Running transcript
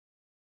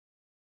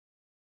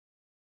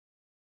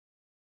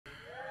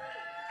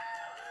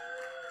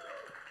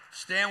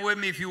Stand with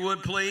me if you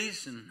would,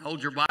 please, and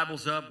hold your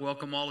Bibles up.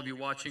 Welcome all of you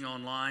watching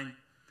online.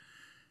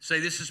 Say,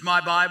 this is my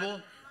Bible.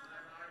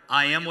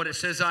 I am what it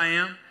says I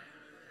am.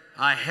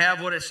 I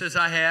have what it says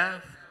I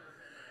have.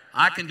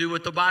 I can do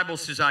what the Bible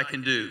says I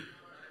can do.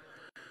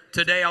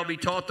 Today I'll be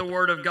taught the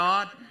Word of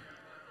God,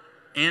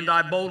 and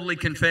I boldly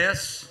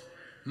confess.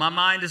 My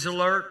mind is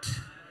alert,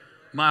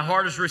 my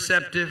heart is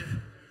receptive,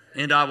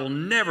 and I will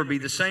never be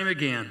the same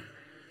again.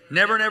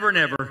 Never, never,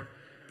 never.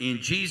 In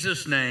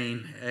Jesus'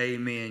 name,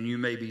 amen. You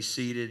may be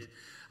seated.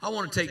 I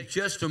want to take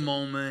just a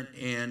moment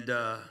and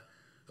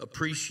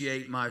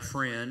appreciate my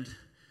friend,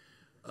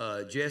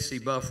 Jesse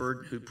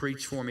Bufford, who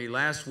preached for me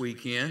last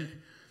weekend.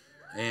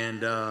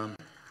 And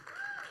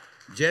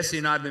Jesse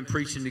and I have been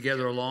preaching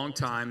together a long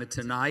time. And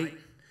tonight,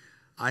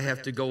 I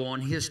have to go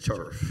on his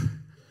turf.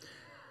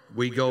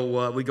 We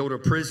go to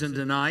prison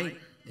tonight,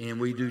 and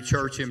we do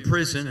church in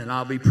prison, and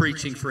I'll be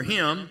preaching for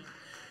him.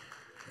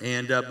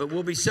 And but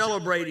we'll be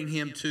celebrating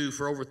him too.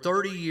 For over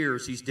 30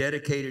 years, he's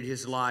dedicated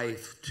his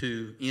life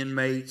to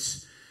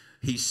inmates.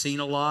 He's seen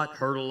a lot,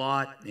 heard a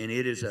lot, and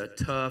it is a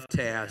tough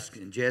task.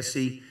 And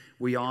Jesse,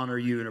 we honor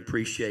you and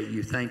appreciate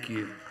you. Thank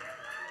you.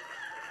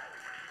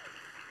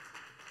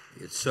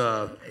 It's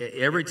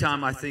every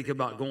time I think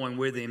about going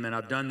with him, and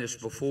I've done this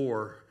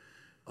before,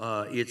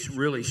 it's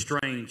really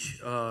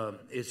strange.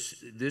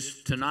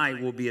 This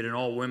tonight we'll be at an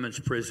all-women's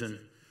prison,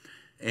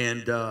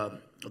 and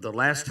the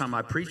last time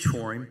I preached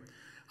for him,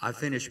 I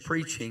finished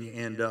preaching,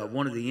 and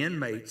one of the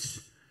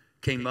inmates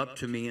came up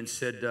to me and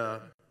said,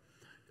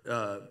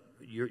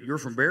 you're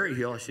from Berry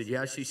Hill? I said,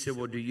 yeah. She said,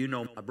 well, do you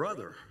know my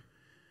brother?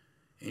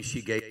 And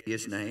she gave me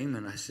his name,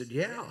 and I said,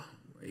 yeah.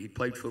 He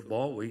played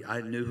football.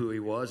 I knew who he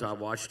was. I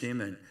watched him,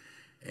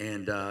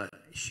 and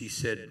she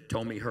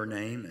told me her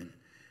name,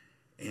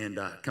 and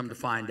come to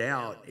find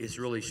out, it's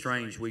really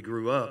strange. We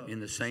grew up in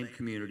the same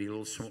community, a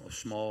little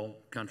small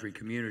country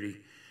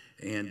community,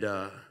 and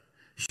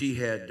she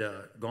had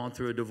gone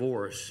through a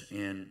divorce,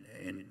 and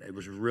it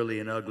was really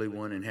an ugly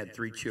one, and had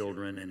 3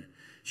 children, and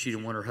she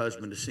didn't want her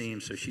husband to see him,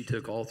 so she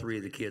took all 3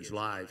 of the kids'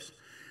 lives.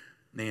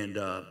 And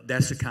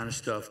that's the kind of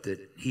stuff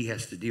that he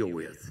has to deal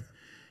with.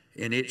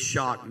 And it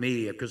shocked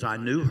me because I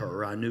knew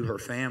her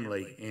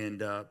family,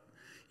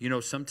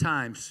 and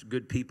sometimes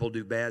good people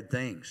do bad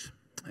things.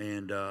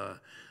 And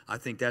I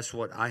think that's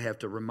what I have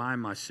to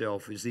remind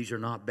myself is these are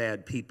not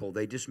bad people.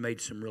 They just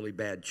made some really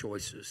bad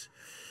choices.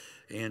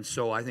 And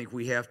so I think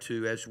we have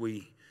to, as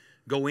we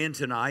go in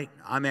tonight,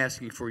 I'm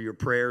asking for your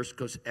prayers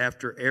because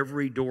after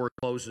every door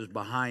closes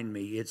behind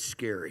me, it's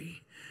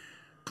scary.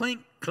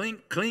 Clink,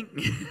 clink, clink.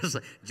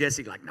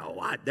 Jesse, no,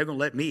 they're going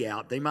to let me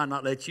out. They might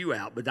not let you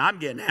out, but I'm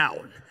getting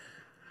out.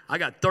 I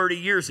got 30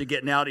 years of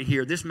getting out of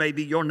here. This may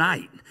be your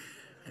night.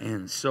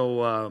 And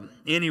so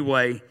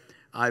anyway,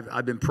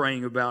 I've been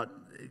praying about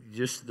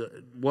just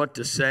what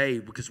to say,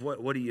 because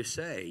what do you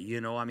say? I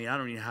don't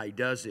know how he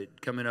does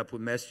it, coming up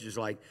with messages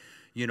like,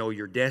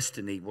 your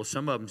destiny. Well,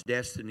 some of them's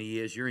destiny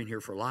is you're in here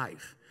for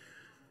life.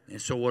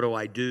 And so what do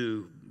I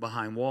do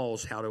behind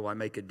walls? How do I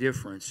make a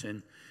difference?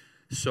 And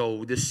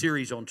so this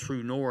series on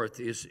True North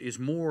is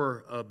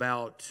more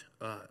about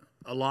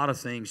a lot of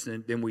things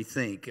than we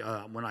think.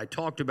 When I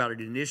talked about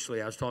it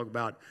initially, I was talking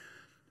about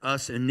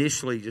us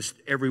initially, just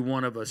every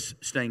one of us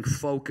staying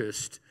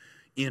focused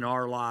in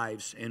our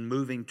lives and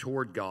moving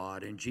toward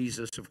God. And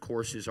Jesus, of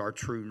course, is our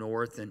true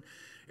north. And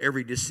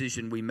every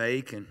decision we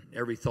make and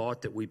every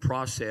thought that we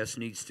process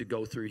needs to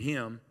go through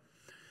Him.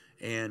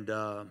 And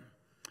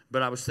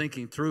but I was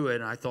thinking through it,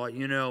 and I thought,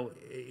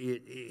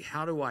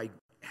 how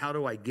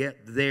do I get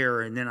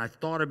there? And then I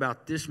thought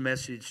about this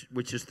message,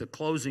 which is the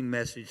closing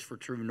message for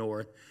True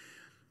North,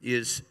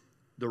 is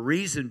the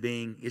reason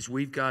being is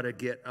we've got to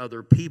get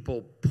other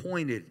people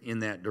pointed in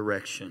that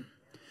direction.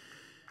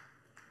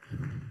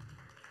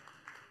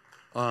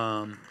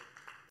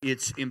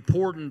 It's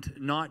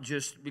important not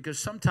just because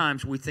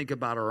sometimes we think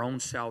about our own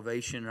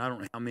salvation. I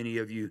don't know how many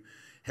of you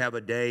have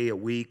a day, a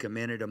week, a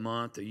minute, a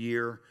month, a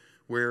year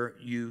where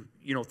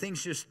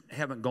things just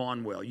haven't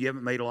gone well. You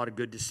haven't made a lot of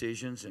good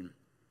decisions,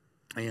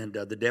 and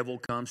the devil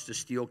comes to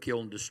steal, kill,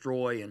 and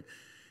destroy, and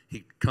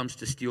he comes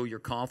to steal your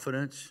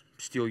confidence,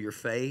 steal your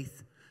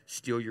faith,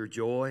 steal your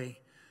joy,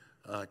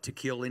 to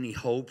kill any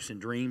hopes and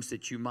dreams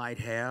that you might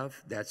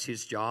have. That's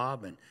his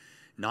job, and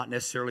not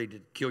necessarily to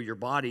kill your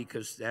body,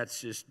 because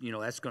that's just,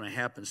 that's going to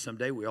happen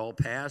someday. We all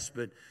pass,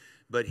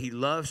 but he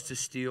loves to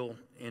steal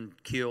and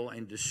kill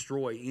and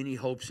destroy any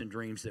hopes and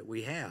dreams that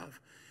we have.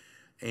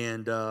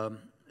 And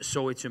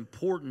so it's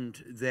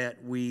important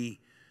that we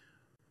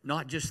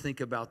not just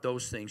think about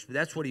those things, but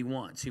that's what he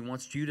wants. He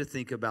wants you to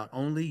think about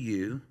only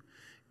you,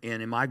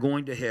 and am I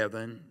going to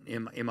heaven?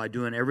 Am I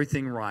doing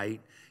everything right?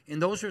 And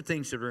those are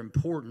things that are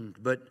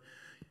important, but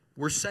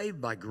we're saved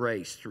by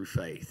grace through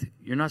faith.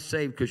 You're not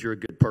saved because you're a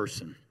good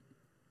person.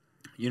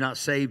 You're not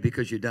saved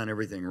because you've done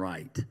everything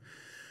right.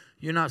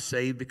 You're not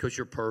saved because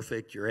you're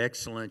perfect, you're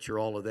excellent, you're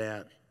all of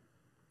that.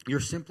 You're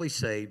simply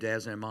saved,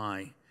 as am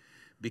I,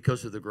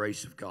 because of the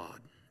grace of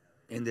God,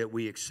 and that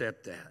we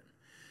accept that.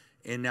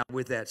 And now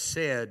with that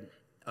said,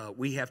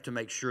 we have to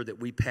make sure that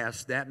we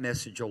pass that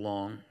message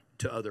along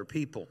to other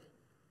people.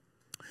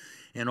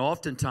 And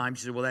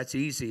oftentimes you say, well, that's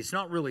easy. It's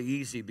not really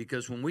easy,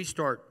 because when we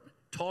start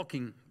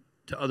talking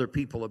to other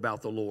people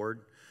about the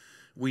Lord,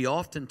 we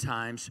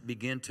oftentimes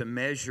begin to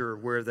measure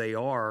where they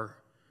are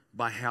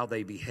by how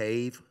they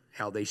behave,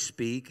 how they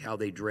speak, how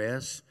they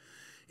dress.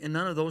 And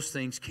none of those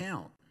things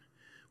count.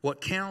 What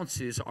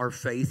counts is our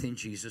faith in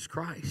Jesus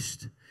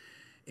Christ.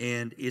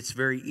 And it's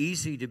very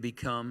easy to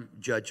become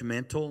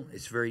judgmental.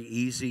 It's very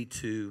easy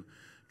to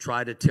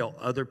try to tell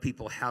other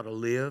people how to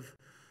live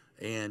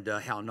and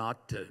how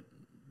not to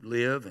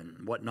live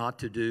and what not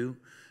to do.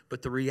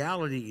 But the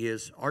reality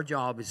is our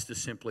job is to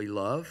simply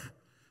love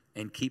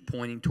and keep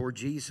pointing toward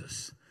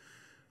Jesus.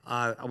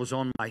 I was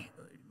on my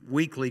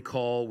weekly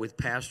call with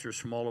pastors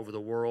from all over the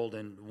world,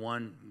 and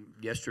one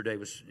yesterday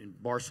was in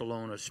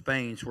Barcelona,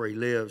 Spain, where he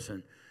lives,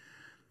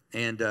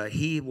 and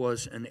he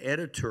was an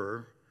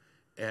editor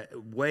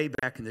way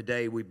back in the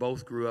day. We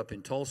both grew up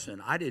in Tulsa,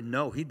 and I didn't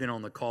know he'd been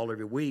on the call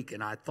every week,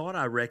 and I thought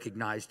I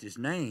recognized his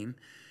name,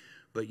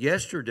 but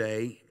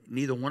yesterday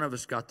neither one of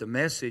us got the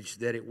message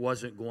that it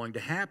wasn't going to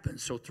happen.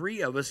 So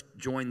 3 of us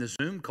joined the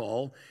Zoom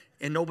call,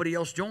 and nobody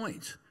else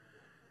joins.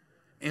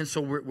 And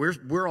so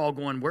we're all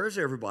going, where's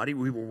everybody?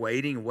 We were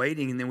waiting,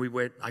 and then we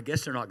went, I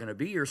guess they're not going to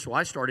be here. So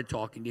I started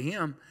talking to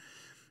him,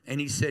 and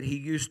he said he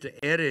used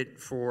to edit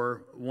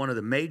for one of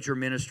the major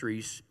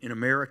ministries in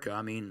America.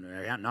 I mean,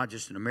 not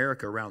just in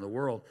America, around the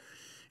world.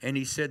 And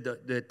he said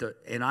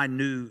and I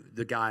knew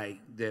the guy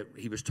that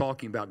he was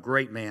talking about,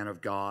 great man of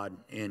God,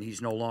 and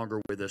he's no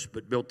longer with us,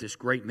 but built this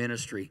great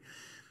ministry.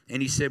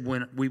 And he said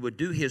when we would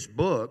do his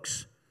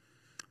books,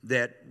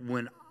 that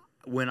when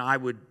I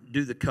would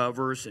do the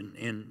covers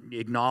and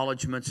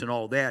acknowledgments and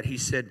all that, he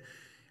said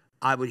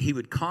he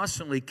would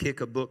constantly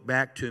kick a book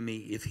back to me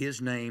if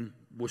his name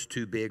was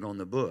too big on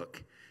the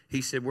book.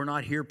 He said, we're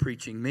not here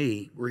preaching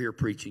me, we're here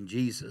preaching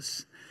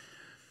Jesus.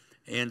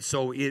 And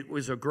so it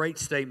was a great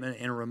statement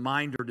and a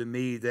reminder to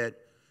me that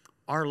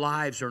our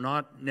lives are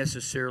not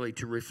necessarily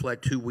to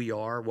reflect who we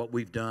are, what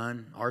we've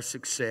done, our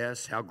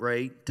success, how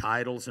great,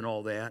 titles and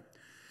all that.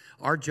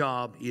 Our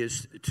job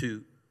is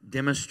to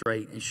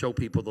demonstrate and show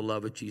people the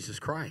love of Jesus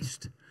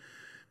Christ.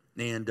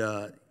 And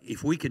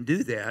if we can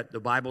do that, the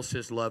Bible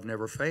says love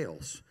never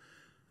fails.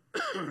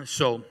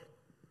 So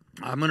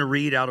I'm going to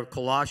read out of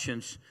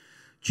Colossians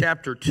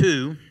chapter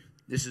 2.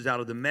 This is out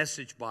of the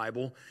Message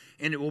Bible,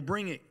 and it will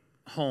bring it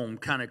home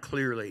kind of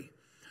clearly.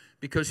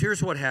 Because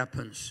here's what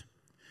happens.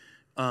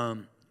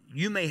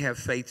 You may have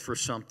faith for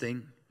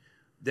something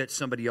that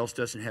somebody else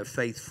doesn't have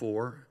faith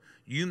for.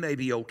 You may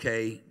be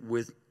okay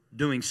with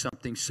doing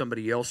something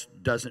somebody else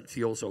doesn't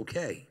feel is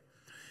okay.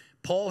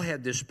 Paul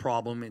had this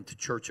problem in the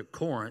church of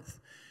Corinth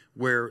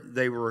where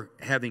they were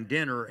having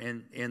dinner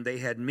and they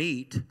had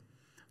meat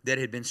that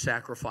had been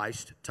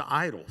sacrificed to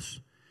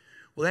idols.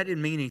 Well, that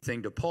didn't mean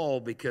anything to Paul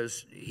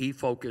because he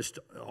focused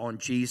on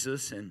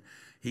Jesus and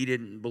he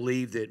didn't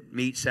believe that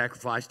meat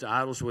sacrificed to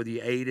idols, whether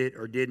you ate it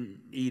or didn't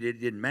eat it,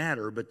 didn't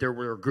matter. But there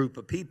were a group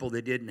of people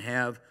that didn't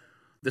have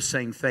the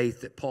same faith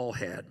that Paul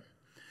had.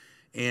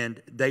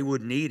 And they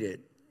wouldn't eat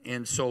it.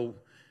 And so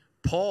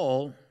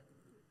Paul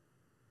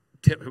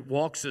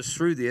walks us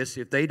through this.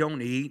 If they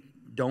don't eat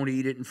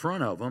it in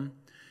front of them.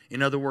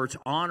 In other words,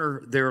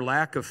 honor their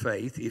lack of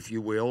faith, if you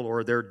will,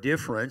 or their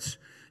difference.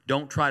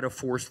 Don't try to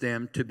force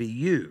them to be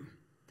you.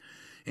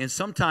 And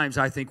sometimes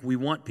I think we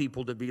want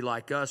people to be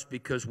like us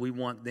because we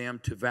want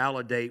them to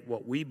validate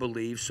what we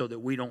believe so that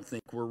we don't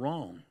think we're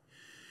wrong.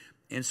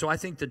 And so I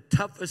think the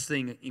toughest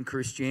thing in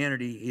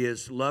Christianity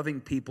is loving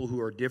people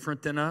who are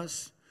different than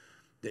us,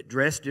 that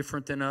dress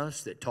different than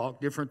us, that talk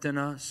different than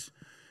us.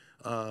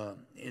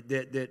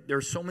 That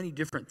there's so many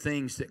different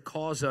things that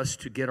cause us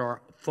to get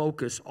our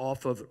focus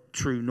off of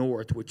true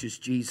north, which is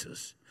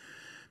Jesus.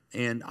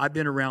 And I've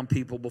been around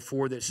people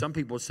before that some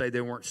people say they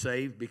weren't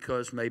saved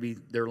because maybe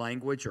their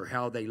language or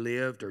how they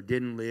lived or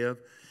didn't live.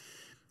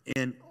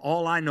 And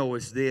all I know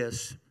is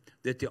this,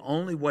 that the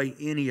only way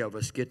any of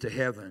us get to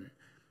heaven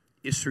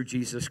is through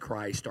Jesus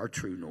Christ, our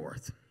true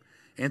north,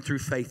 and through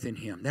faith in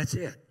Him. That's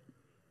it.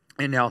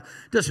 And now,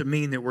 it doesn't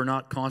mean that we're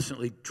not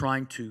constantly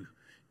trying to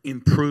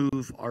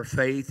improve our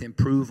faith,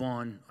 improve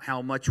on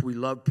how much we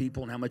love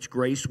people and how much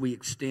grace we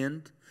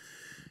extend.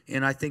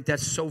 And I think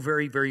that's so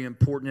very, very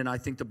important, and I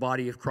think the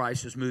body of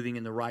Christ is moving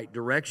in the right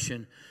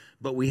direction,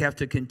 but we have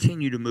to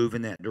continue to move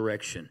in that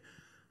direction.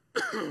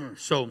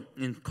 So,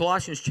 in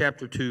Colossians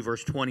chapter 2,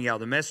 verse 20 out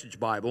of the Message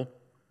Bible,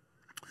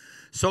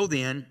 so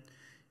then,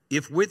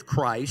 if with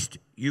Christ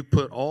you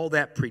put all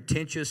that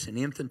pretentious and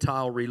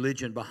infantile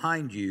religion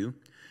behind you,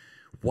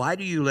 why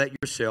do you let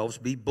yourselves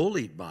be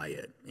bullied by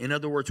it? In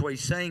other words, what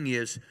he's saying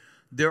is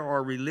there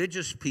are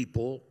religious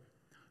people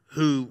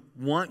who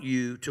want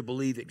you to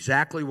believe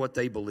exactly what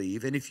they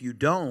believe. And if you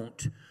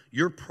don't,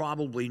 you're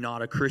probably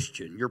not a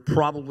Christian. You're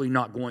probably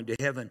not going to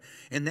heaven.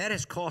 And that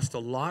has cost a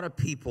lot of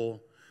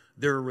people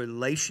their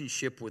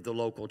relationship with the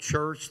local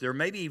church. There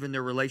maybe even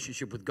their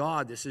relationship with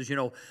God that says,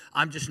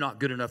 I'm just not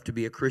good enough to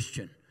be a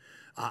Christian.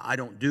 I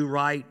don't do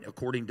right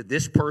according to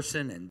this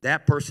person, and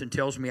that person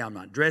tells me I'm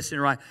not dressing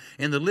right.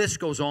 And the list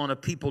goes on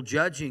of people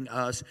judging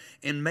us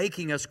and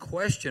making us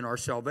question our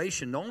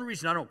salvation. The only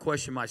reason I don't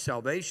question my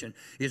salvation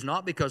is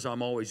not because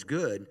I'm always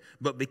good,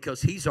 but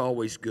because He's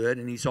always good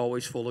and He's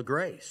always full of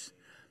grace.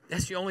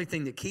 That's the only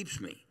thing that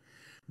keeps me.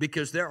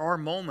 Because there are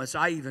moments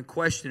I even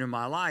question in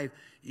my life,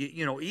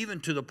 you know, even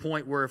to the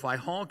point where if I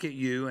honk at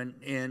you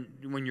and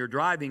when you're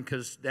driving,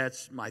 because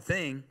that's my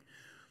thing,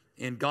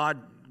 and God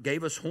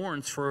gave us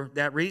horns for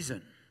that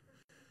reason.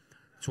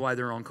 That's why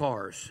they're on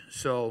cars.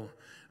 So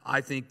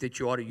I think that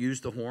you ought to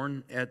use the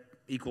horn at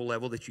equal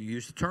level that you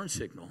use the turn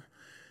signal.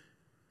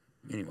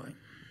 Anyway,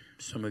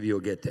 some of you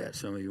will get that.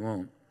 Some of you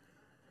won't.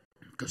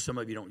 Because some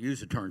of you don't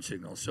use the turn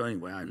signal. So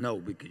anyway, I know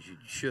because you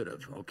should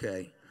have,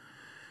 okay?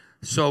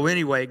 So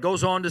anyway, it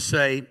goes on to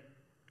say,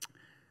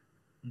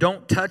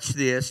 don't touch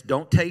this,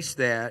 don't taste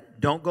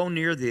that, don't go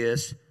near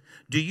this.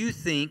 Do you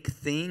think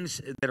things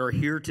that are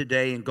here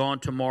today and gone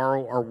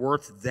tomorrow are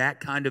worth that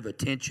kind of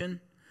attention?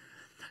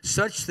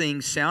 Such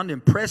things sound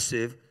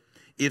impressive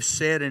if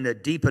said in a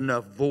deep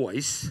enough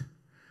voice.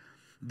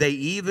 They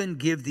even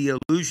give the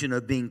illusion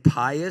of being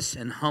pious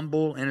and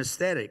humble and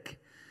aesthetic.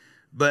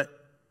 But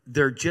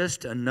they're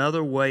just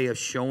another way of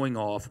showing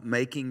off,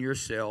 making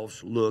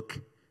yourselves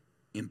look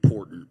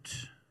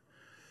important.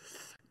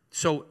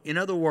 So, in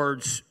other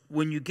words,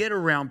 when you get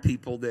around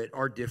people that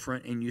are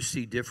different and you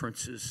see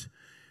differences,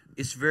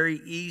 it's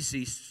very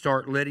easy to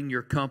start letting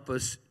your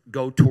compass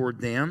go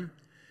toward them,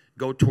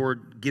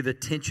 give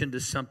attention to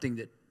something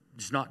that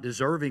is not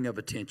deserving of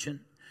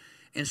attention,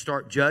 and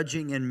start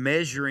judging and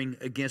measuring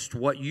against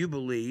what you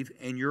believe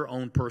and your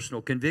own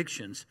personal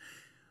convictions.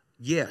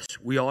 Yes,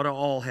 we ought to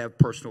all have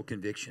personal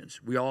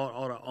convictions. We all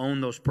ought to own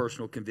those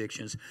personal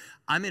convictions.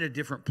 I'm in a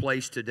different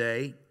place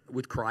today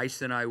with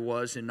Christ than I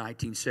was in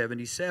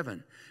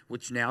 1977,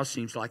 which now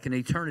seems like an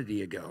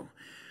eternity ago.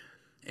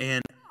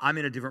 And I'm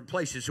in a different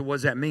place. So what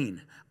does that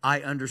mean?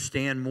 I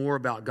understand more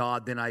about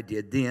God than I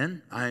did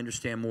then. I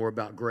understand more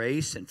about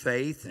grace and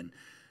faith and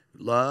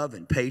love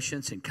and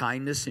patience and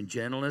kindness and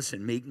gentleness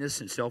and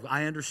meekness and self.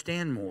 I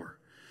understand more.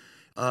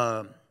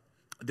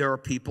 There are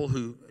people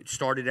who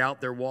started out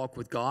their walk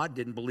with God,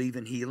 didn't believe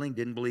in healing,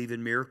 didn't believe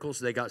in miracles.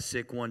 They got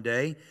sick one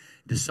day,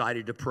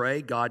 decided to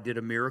pray. God did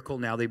a miracle.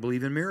 Now they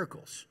believe in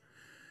miracles.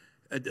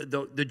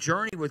 The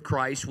journey with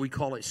Christ, we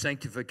call it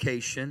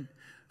sanctification.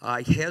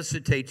 I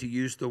hesitate to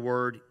use the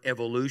word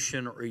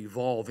evolution or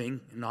evolving,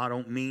 and I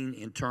don't mean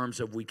in terms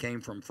of we came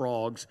from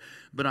frogs,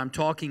 but I'm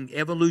talking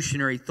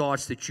evolutionary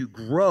thoughts that you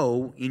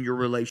grow in your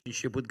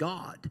relationship with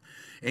God,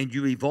 and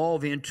you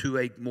evolve into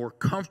a more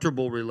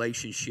comfortable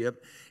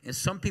relationship. And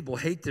some people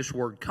hate this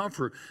word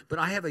comfort, but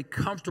I have a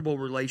comfortable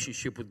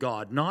relationship with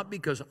God, not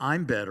because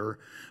I'm better,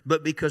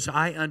 but because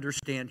I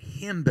understand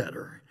Him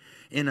better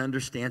and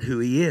understand who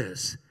He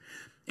is.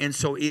 And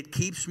so it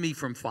keeps me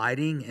from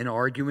fighting and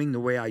arguing the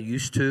way I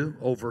used to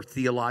over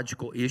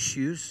theological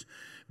issues,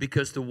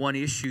 because the one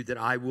issue that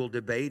I will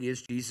debate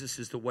is Jesus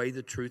is the way,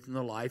 the truth, and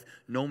the life.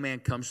 No man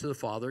comes to the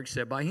Father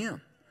except by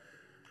Him.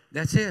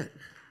 That's it.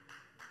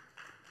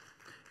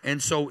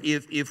 And so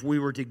if we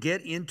were to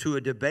get into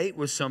a debate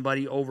with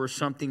somebody over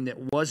something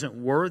that wasn't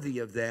worthy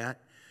of that,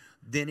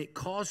 then it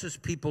causes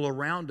people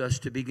around us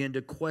to begin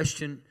to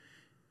question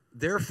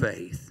their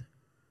faith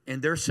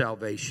and their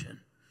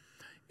salvation.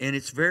 And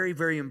it's very,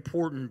 very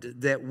important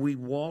that we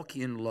walk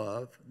in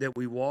love, that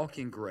we walk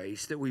in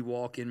grace, that we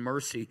walk in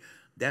mercy.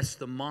 That's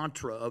the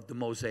mantra of the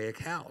Mosaic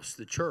house,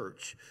 the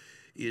church,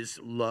 is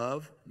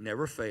love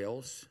never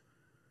fails,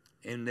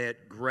 and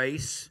that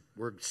grace,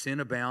 where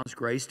sin abounds,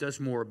 grace does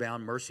more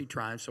abound, mercy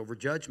triumphs over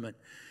judgment.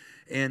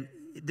 And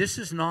this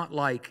is not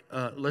like,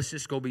 let's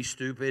just go be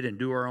stupid and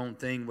do our own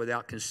thing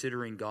without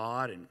considering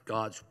God and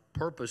God's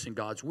purpose and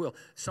God's will.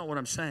 That's not what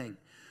I'm saying.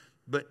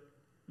 But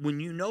when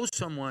you know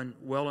someone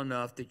well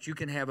enough that you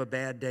can have a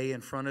bad day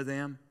in front of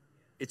them,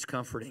 it's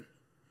comforting.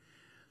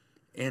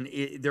 And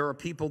there are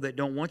people that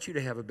don't want you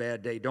to have a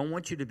bad day, don't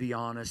want you to be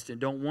honest, and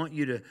don't want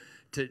you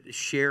to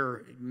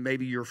share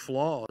maybe your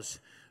flaws.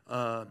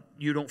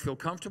 You don't feel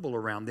comfortable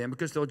around them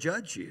because they'll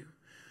judge you.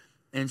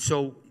 And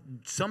so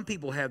some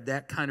people have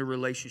that kind of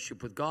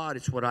relationship with God.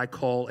 It's what I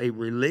call a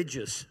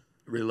religious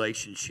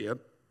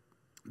relationship,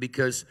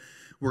 because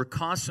we're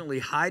constantly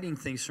hiding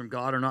things from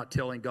God or not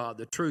telling God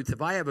the truth.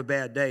 If I have a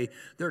bad day,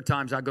 there are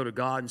times I go to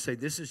God and say,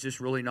 this is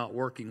just really not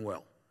working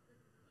well.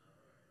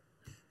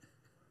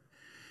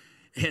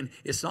 And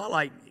it's not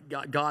like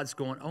God's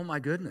going, oh my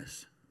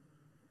goodness.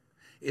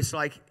 It's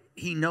like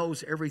He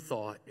knows every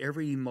thought,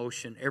 every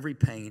emotion, every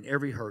pain,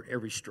 every hurt,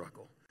 every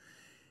struggle.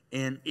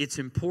 And it's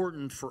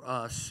important for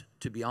us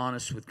to be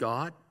honest with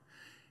God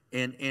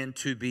and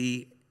to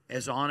be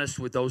as honest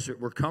with those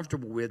that we're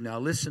comfortable with. Now,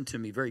 listen to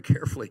me very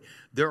carefully.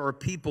 There are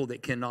people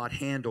that cannot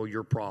handle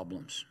your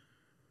problems.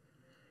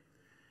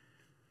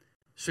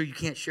 So you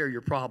can't share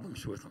your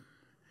problems with them.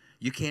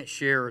 You can't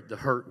share the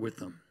hurt with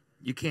them.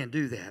 You can't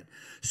do that.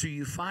 So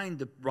you find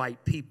the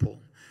right people.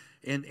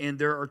 And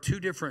there are two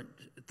different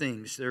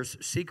things. There's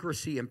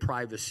secrecy and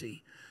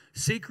privacy.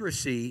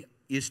 Secrecy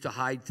is to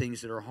hide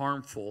things that are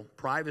harmful.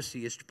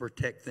 Privacy is to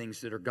protect things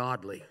that are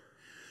godly.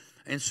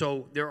 And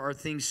so there are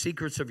things,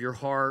 secrets of your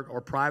heart or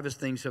private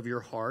things of your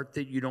heart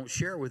that you don't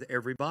share with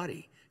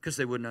everybody because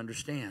they wouldn't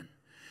understand.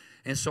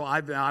 And so I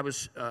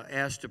was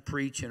asked to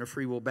preach in a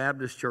Free Will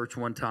Baptist church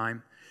one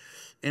time,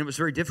 and it was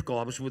very difficult.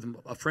 I was with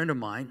a friend of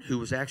mine who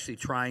was actually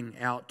trying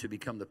out to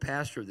become the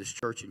pastor of this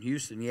church in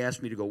Houston. He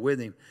asked me to go with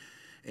him.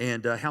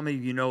 And how many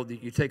of you know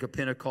that you take a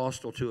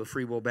Pentecostal to a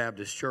Free Will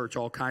Baptist church,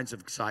 all kinds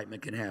of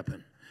excitement can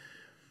happen.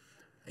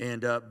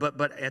 And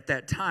but at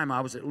that time, I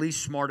was at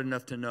least smart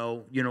enough to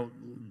know,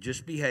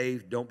 just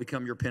behave, don't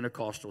become your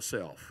Pentecostal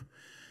self,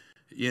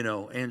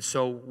 And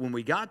so when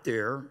we got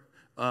there,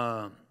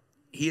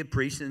 he had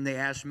preached, and they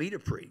asked me to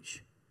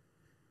preach.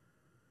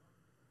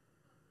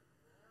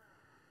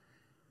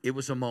 It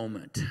was a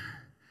moment.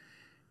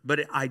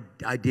 But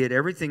I did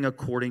everything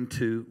according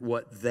to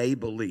what they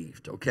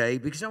believed, okay?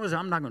 Because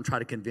I'm not going to try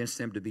to convince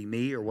them to be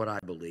me or what I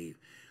believe.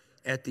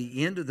 At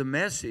the end of the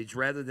message,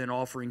 rather than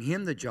offering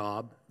him the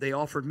job, they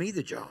offered me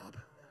the job.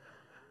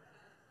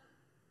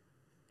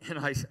 And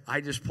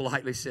I just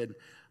politely said,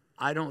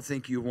 I don't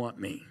think you want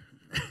me.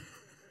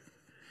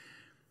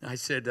 I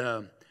said,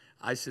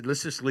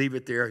 let's just leave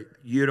it there.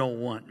 You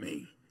don't want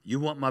me. You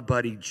want my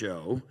buddy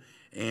Joe,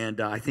 and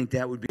I think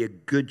that would be a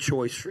good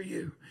choice for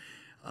you.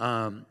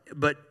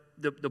 But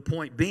the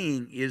point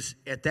being is,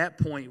 at that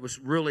point, it was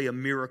really a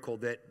miracle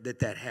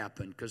that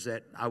happened, because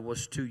I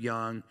was too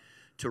young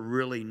to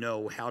really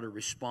know how to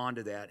respond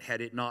to that,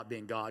 had it not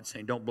been God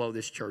saying, don't blow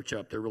this church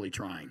up, they're really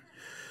trying.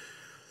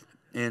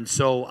 And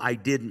so I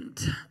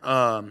didn't.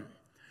 And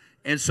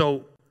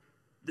so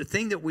the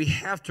thing that we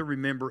have to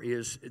remember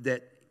is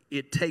that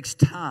it takes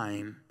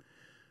time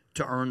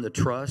to earn the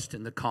trust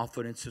and the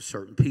confidence of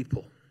certain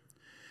people.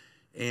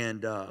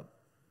 And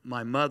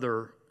my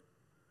mother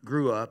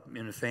grew up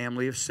in a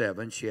family of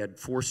 7. She had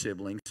 4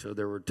 siblings, so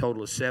there were a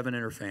total of 7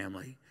 in her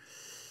family.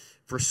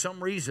 For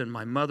some reason,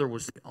 my mother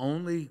was the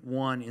only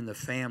one in the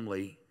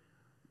family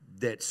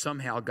that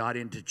somehow got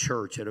into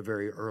church at a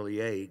very early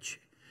age,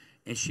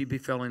 and she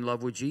fell in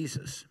love with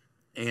Jesus.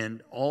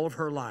 And all of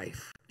her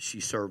life,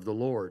 she served the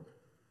Lord.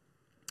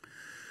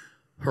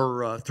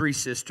 Her 3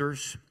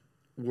 sisters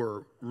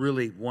were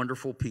really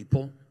wonderful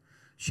people.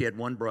 She had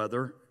 1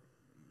 brother,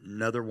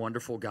 another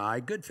wonderful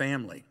guy, good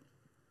family.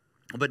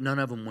 But none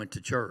of them went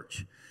to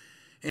church.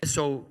 And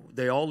so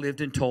they all lived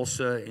in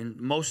Tulsa, and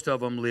most of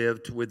them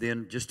lived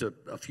within just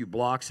a few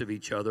blocks of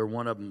each other.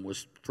 One of them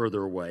was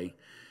further away.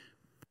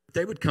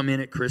 They would come in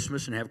at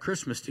Christmas and have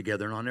Christmas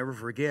together, and I'll never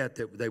forget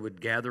that they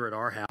would gather at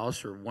our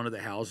house or one of the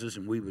houses,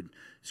 and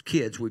as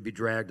kids, we'd be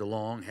dragged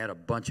along, had a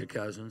bunch of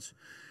cousins.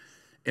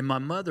 And my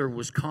mother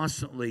was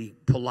constantly,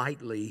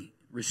 politely,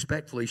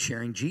 respectfully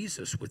sharing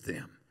Jesus with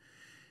them.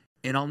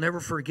 And I'll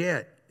never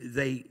forget,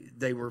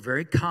 they were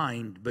very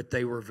kind, but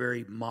they were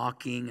very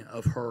mocking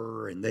of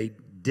her, and they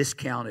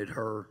discounted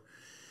her.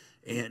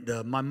 And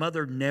my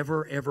mother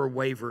never, ever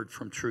wavered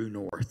from true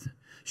north.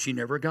 She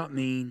never got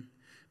mean,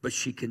 but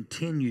she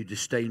continued to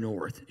stay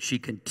north. She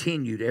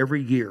continued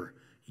every year,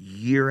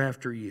 year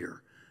after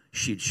year.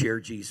 She'd share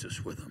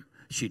Jesus with them.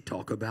 She'd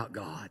talk about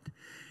God.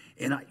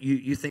 And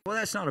you think, well,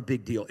 that's not a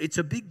big deal. It's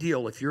a big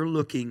deal if you're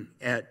looking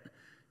at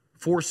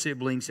 4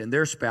 siblings and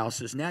their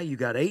spouses. Now you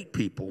got 8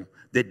 people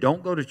that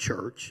don't go to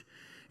church,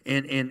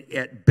 and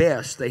at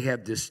best they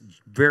have this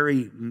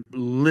very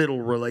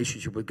little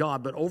relationship with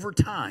God. But over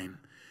time,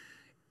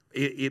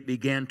 it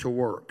began to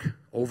work.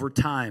 Over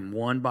time,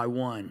 one by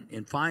one.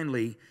 And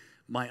finally,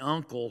 my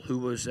uncle, who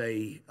was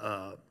in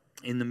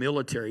the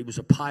military, he was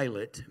a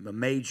pilot, a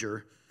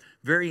major,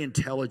 very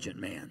intelligent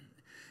man.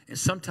 And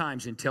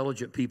sometimes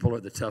intelligent people are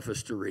the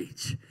toughest to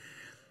reach.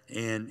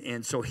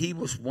 And so he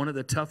was one of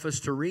the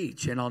toughest to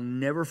reach. And I'll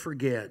never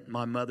forget,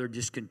 my mother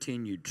just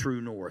continued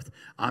true north.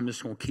 I'm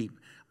just going to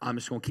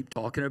keep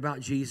talking about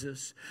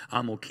Jesus.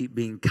 I'm going to keep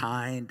being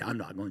kind. I'm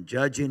not going to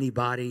judge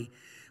anybody.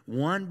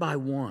 One by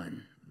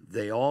one,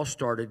 they all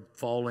started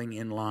falling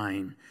in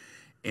line.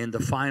 And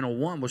the final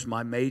one was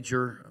my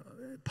major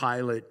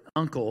pilot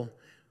uncle,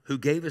 who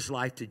gave his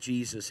life to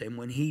Jesus. And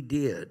when he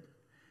did,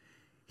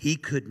 he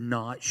could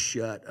not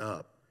shut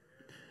up.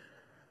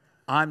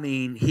 I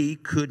mean, he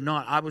could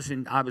not. I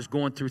was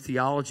going through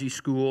theology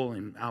school,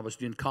 and I was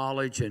in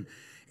college, and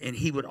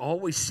he would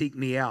always seek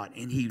me out,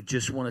 and he would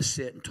just want to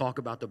sit and talk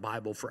about the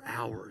Bible for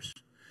hours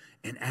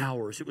and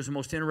hours. It was the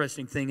most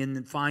interesting thing. And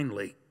then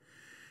finally,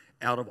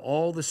 out of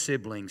all the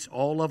siblings,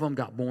 all of them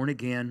got born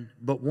again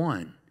but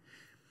one.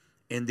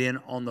 And then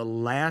on the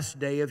last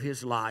day of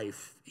his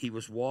life, he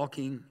was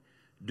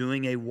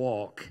doing a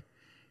walk,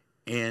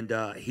 and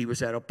he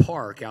was at a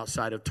park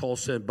outside of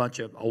Tulsa. A bunch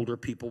of older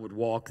people would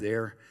walk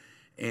there.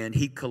 And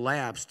he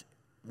collapsed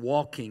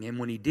walking. And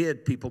when he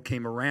did, people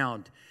came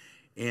around,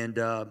 and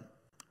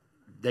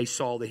they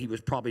saw that he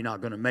was probably not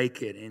going to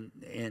make it.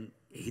 And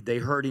they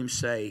heard him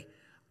say,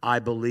 I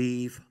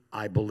believe,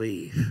 I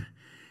believe.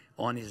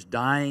 On his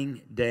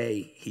dying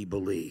day, he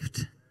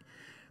believed.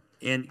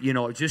 And,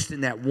 just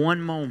in that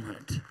one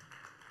moment.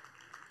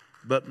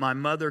 But my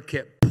mother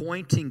kept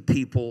pointing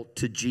people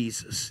to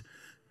Jesus.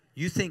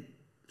 You think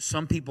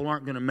some people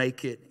aren't going to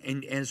make it,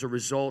 and as a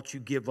result, you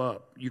give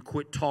up. You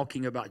quit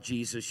talking about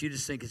Jesus. You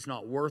just think it's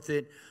not worth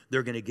it.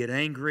 They're going to get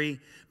angry.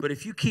 But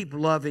if you keep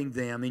loving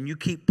them and you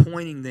keep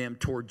pointing them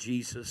toward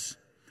Jesus,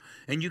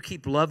 and you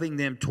keep loving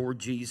them toward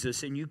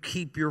Jesus, and you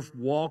keep your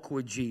walk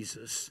with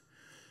Jesus,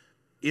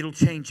 it'll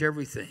change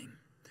everything.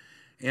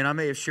 And I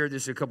may have shared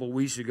this a couple of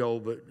weeks ago,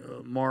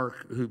 but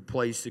Mark, who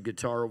plays the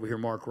guitar over here,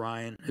 Mark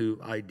Ryan, who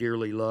I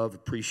dearly love,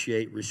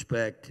 appreciate,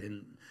 respect,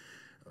 and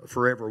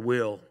forever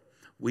will,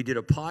 we did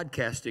a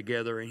podcast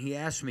together, and he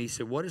asked me, he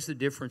said, what is the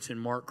difference in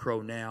Mark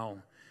Crow now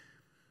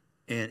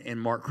and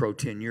Mark Crow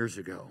 10 years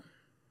ago?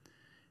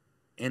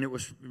 And it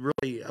was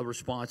really a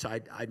response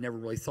I'd never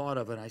really thought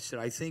of, and I said,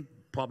 I think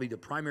probably the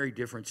primary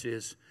difference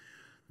is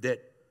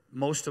that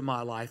most of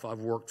my life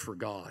I've worked for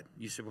God.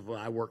 You said, well,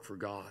 I work for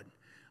God.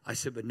 I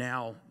said, but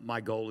now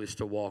my goal is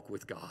to walk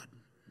with God,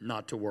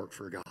 not to work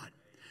for God.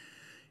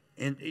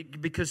 And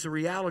because the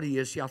reality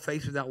is, yeah,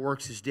 faith without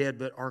works is dead,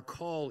 but our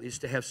call is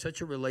to have such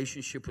a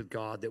relationship with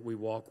God that we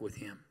walk with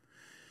Him.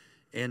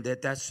 And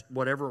that's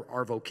whatever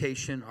our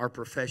vocation, our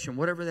profession,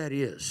 whatever that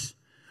is,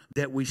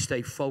 that we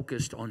stay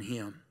focused on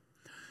Him.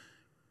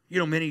 You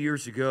know, many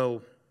years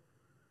ago,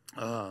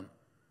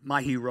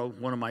 my hero,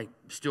 one of my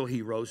still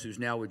heroes who's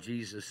now with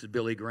Jesus, is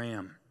Billy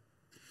Graham.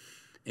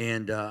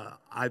 And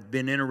I've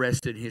been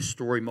interested in his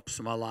story most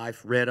of my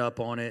life, read up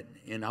on it.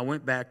 And I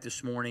went back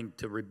this morning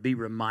to be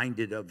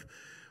reminded of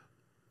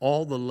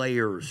all the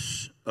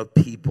layers of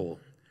people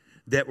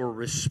that were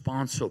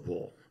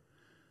responsible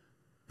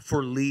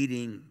for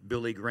leading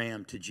Billy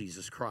Graham to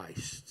Jesus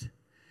Christ.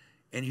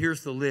 And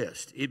here's the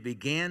list. It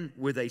began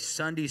with a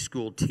Sunday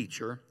school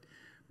teacher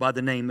by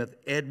the name of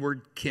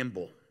Edward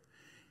Kimball.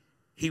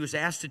 He was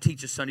asked to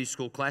teach a Sunday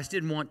school class,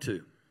 didn't want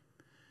to,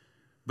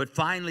 but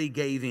finally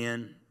gave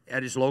in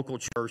at his local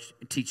church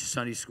and teach a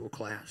Sunday school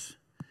class,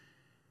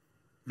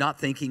 not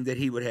thinking that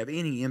he would have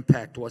any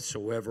impact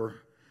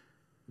whatsoever.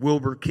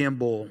 Edward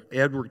Kimball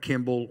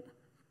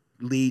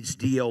leads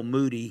D.L.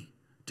 Moody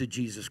to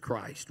Jesus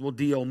Christ. Well,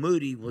 D.L.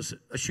 Moody was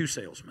a shoe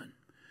salesman.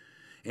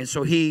 And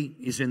so he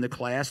is in the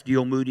class.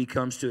 D.L. Moody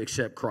comes to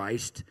accept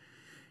Christ.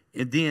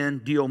 And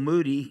then D.L.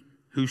 Moody,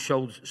 who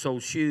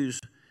sold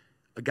shoes,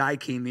 a guy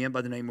came in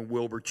by the name of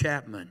Wilbur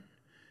Chapman.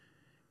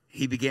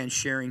 He began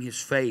sharing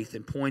his faith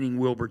and pointing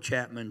Wilbur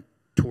Chapman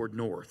toward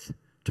north,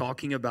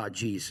 talking about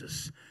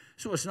Jesus.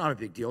 So it's not a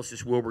big deal. It's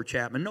just Wilbur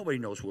Chapman. Nobody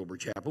knows Wilbur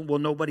Chapman. Well,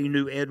 nobody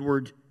knew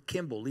Edward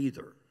Kimball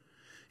either.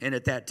 And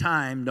at that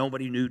time,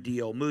 nobody knew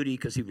D.L. Moody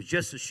because he was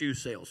just a shoe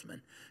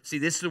salesman. See,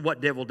 this is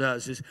what devil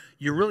does, is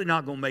you're really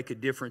not going to make a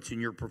difference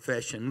in your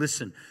profession.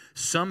 Listen,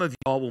 some of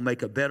y'all will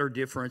make a better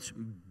difference,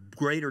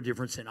 greater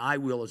difference than I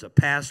will as a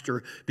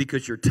pastor,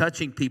 because you're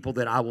touching people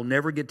that I will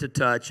never get to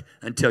touch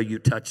until you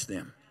touch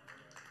them.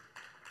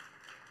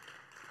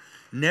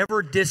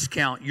 Never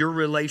discount your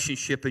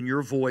relationship and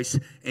your voice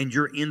and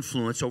your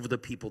influence over the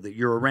people that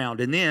you're around.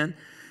 And then,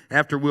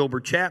 after Wilbur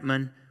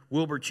Chapman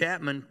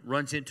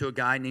runs into a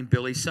guy named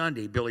Billy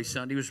Sunday. Billy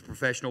Sunday was a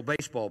professional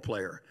baseball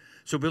player.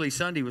 So Billy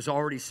Sunday was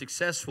already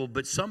successful,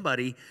 but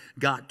somebody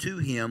got to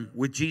him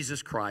with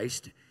Jesus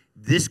Christ.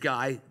 This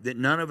guy that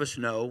none of us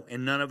know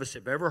and none of us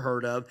have ever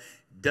heard of,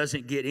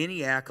 doesn't get any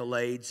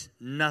accolades,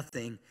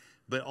 nothing.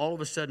 But all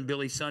of a sudden,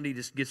 Billy Sunday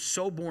just gets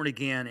so born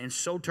again and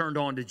so turned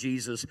on to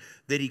Jesus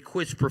that he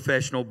quits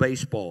professional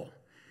baseball.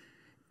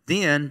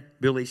 Then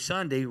Billy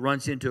Sunday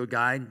runs into a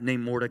guy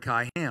named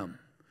Mordecai Ham.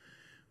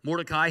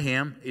 Mordecai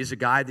Ham is a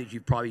guy that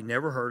you've probably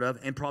never heard of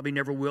and probably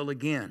never will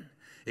again,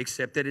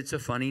 except that it's a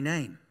funny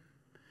name.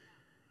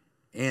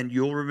 And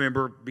you'll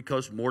remember,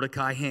 because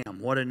Mordecai Ham,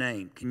 what a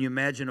name. Can you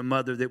imagine a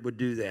mother that would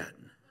do that?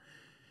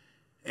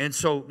 And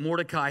so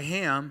Mordecai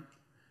Ham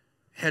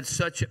had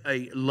such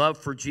a love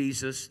for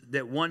Jesus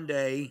that one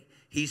day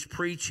he's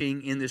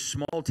preaching in this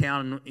small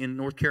town in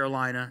North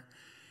Carolina,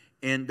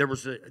 and there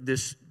was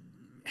this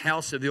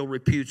house of ill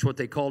repute, what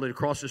they called it,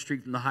 across the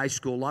street from the high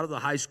school. A lot of the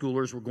high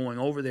schoolers were going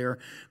over there,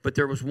 but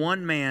there was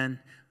one man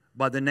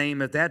by the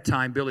name at that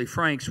time, Billy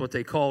Franks, what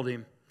they called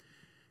him,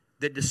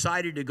 that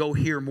decided to go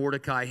hear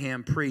Mordecai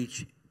Ham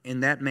preach,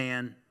 and that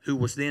man, who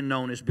was then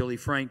known as Billy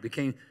Frank,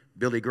 became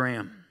Billy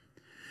Graham.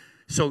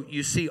 So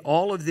you see,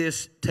 all of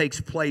this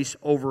takes place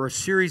over a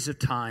series of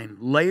time,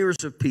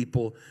 layers of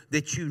people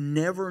that you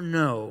never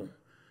know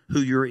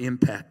who you're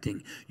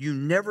impacting. You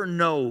never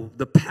know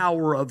the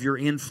power of your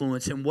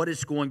influence and what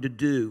it's going to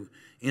do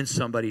in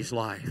somebody's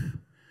life.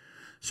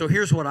 So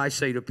here's what I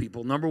say to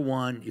people. Number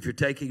one, if you're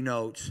taking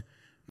notes,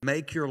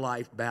 make your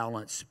life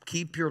balanced.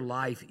 Keep your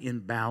life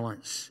in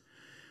balance.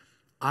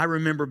 I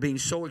remember being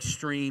so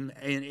extreme,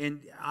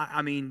 and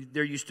I mean,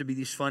 there used to be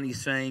these funny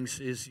sayings,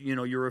 is, you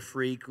know, you're a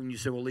freak. When you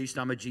say, well, at least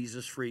I'm a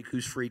Jesus freak.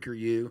 Whose freak are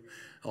you?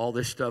 All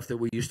this stuff that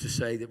we used to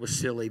say that was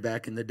silly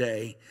back in the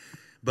day.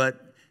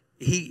 But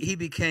he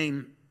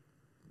became,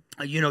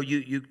 you know,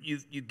 you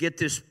get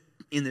this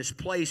in this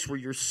place where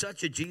you're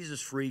such a Jesus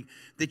freak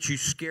that you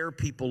scare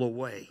people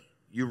away.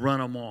 You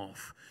run them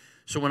off.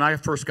 So when I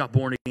first got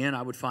born again,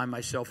 I would find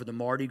myself at the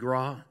Mardi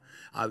Gras.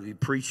 I would be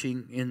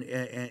preaching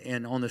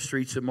in on the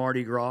streets of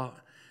Mardi Gras.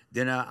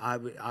 Then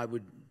I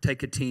would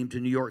take a team to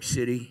New York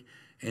City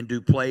and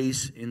do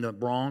plays in the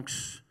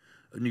Bronx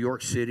of New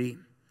York City.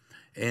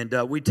 And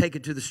we'd take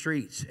it to the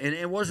streets. And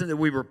it wasn't that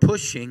we were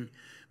pushing,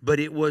 but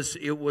it was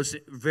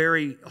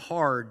very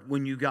hard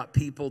when you got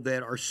people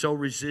that are so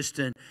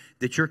resistant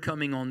that you're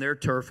coming on their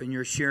turf and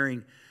you're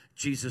sharing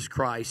Jesus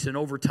Christ. And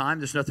over time,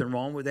 there's nothing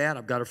wrong with that.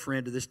 I've got a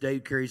friend to this day who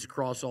carries a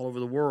cross all over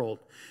the world.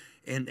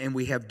 And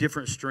we have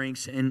different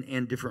strengths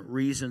and different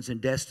reasons and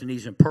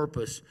destinies and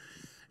purpose.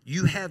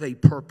 You have a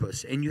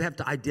purpose, and you have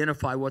to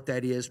identify what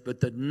that is. But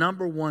the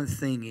number one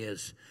thing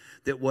is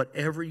that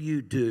whatever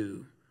you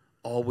do,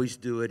 always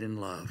do it in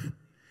love.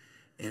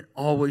 And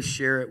always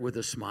share it with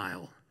a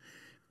smile.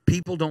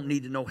 People don't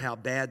need to know how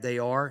bad they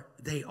are.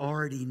 They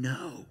already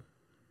know.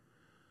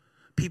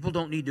 People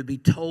don't need to be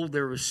told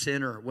they're a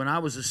sinner. When I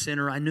was a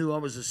sinner, I knew I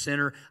was a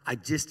sinner. I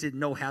just didn't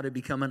know how to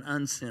become an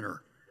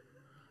unsinner.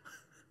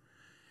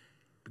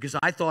 Because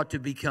I thought to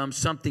become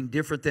something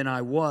different than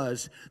I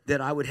was,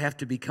 that I would have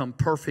to become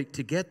perfect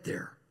to get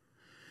there.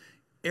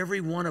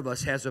 Every one of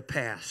us has a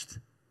past.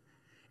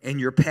 And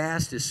your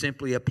past is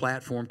simply a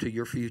platform to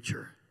your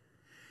future,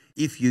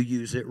 if you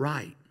use it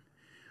right.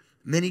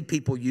 Many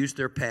people use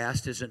their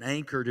past as an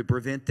anchor to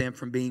prevent them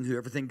from being who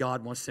everything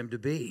God wants them to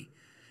be.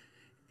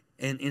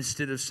 And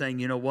instead of saying,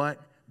 you know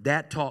what,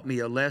 that taught me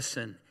a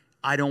lesson.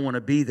 I don't want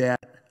to be that.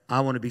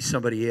 I want to be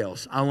somebody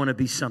else. I want to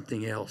be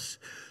something else.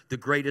 The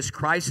greatest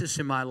crisis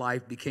in my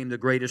life became the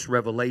greatest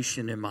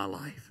revelation in my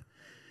life.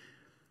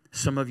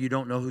 Some of you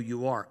don't know who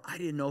you are. I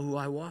didn't know who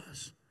I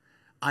was.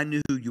 I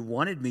knew who you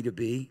wanted me to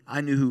be.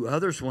 I knew who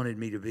others wanted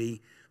me to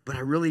be. But I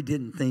really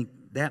didn't think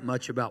that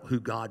much about who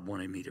God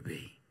wanted me to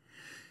be.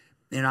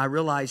 And I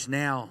realize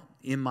now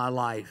in my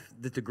life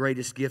that the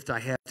greatest gift I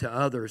have to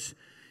others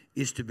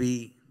is to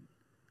be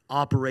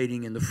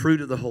operating in the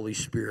fruit of the Holy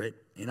Spirit.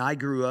 And I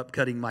grew up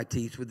cutting my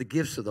teeth with the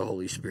gifts of the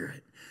Holy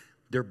Spirit.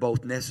 They're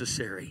both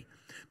necessary.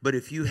 But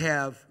if you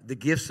have the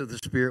gifts of the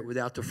Spirit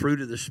without the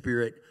fruit of the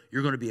Spirit,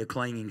 you're going to be a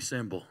clanging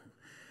cymbal.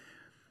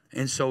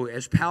 And so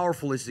as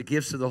powerful as the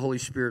gifts of the Holy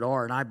Spirit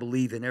are, and I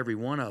believe in every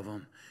one of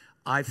them,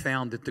 I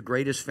found that the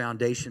greatest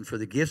foundation for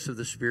the gifts of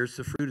the Spirit is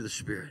the fruit of the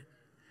Spirit.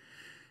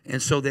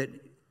 And so that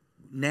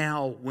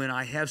now when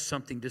I have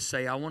something to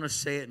say, I want to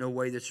say it in a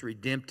way that's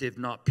redemptive,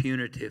 not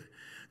punitive,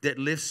 that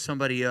lifts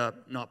somebody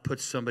up, not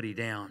puts somebody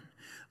down.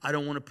 I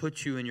don't want to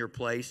put you in your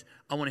place.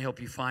 I want to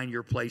help you find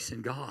your place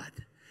in God.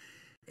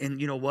 And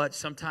you know what?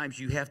 Sometimes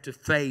you have to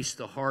face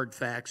the hard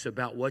facts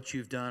about what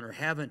you've done or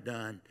haven't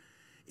done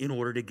in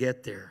order to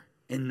get there.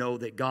 And know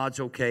that God's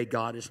okay.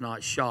 God is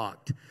not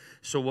shocked.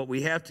 So what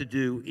we have to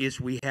do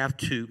is we have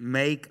to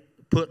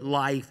put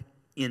life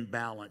in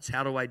balance.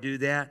 How do I do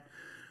that?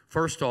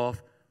 First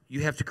off,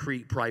 you have to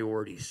create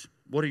priorities.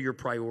 What are your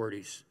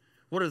priorities?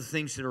 What are the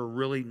things that are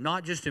really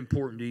not just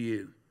important to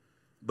you,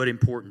 but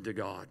important to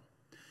God?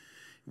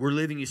 We're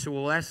living, you say,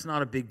 well, that's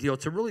not a big deal.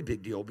 It's a really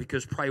big deal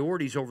because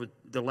priorities over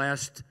the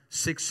last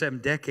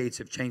 6-7 decades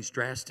have changed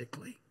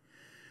drastically.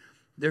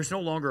 There's no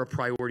longer a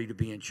priority to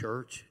be in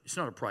church. It's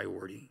not a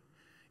priority.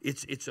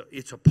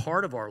 It's a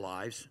part of our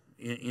lives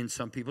in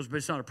some people's, but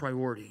it's not a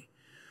priority.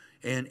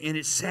 And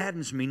it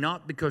saddens me,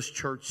 not because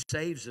church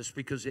saves us,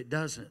 because it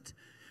doesn't,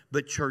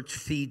 but church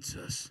feeds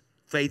us.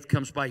 Faith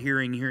comes by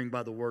hearing, hearing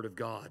by the word of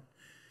God.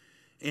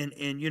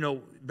 And you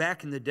know,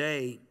 back in the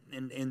day,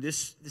 and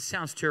this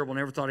sounds terrible. I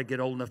never thought I'd get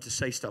old enough to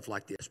say stuff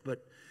like this,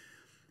 but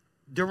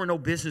there were no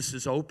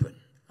businesses open.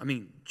 I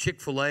mean,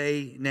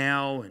 Chick-fil-A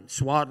now and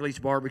Swadley's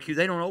Barbecue,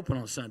 they don't open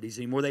on Sundays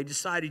anymore. They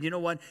decided, you know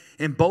what?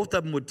 And both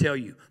of them would tell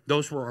you,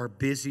 those were our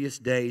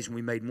busiest days.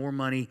 We made more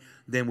money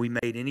than we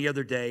made any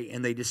other day.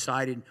 And they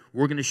decided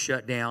we're going to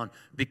shut down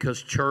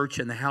because church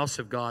and the house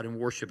of God and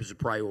worship is a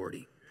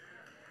priority.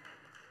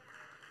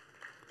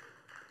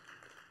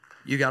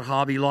 You got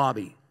Hobby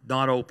Lobby,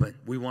 not open.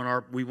 We want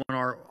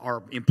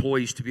our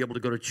employees to be able to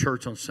go to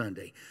church on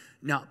Sunday.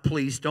 Now,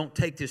 please don't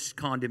take this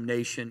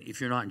condemnation if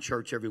you're not in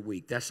church every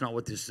week. That's not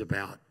what this is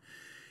about.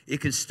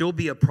 It can still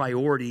be a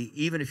priority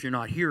even if you're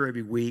not here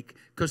every week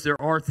because there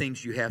are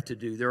things you have to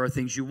do. There are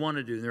things you want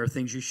to do. There are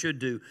things you should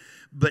do.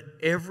 But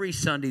every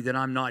Sunday that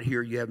I'm not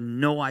here, you have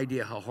no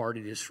idea how hard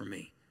it is for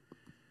me.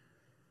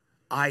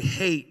 I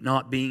hate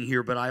not being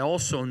here, but I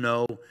also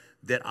know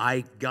that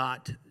I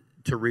got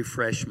to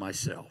refresh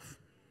myself.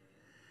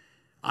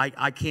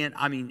 I can't,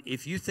 I mean,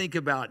 if you think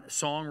about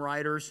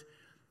songwriters,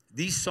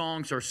 these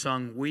songs are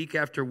sung week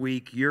after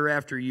week, year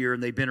after year,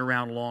 and they've been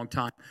around a long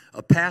time.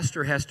 A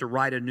pastor has to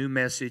write a new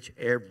message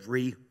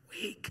every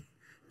week.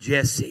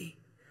 Jesse.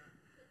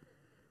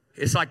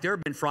 It's like there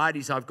have been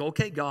Fridays I've go,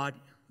 okay, God,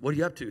 what are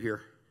you up to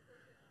here?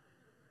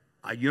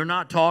 You're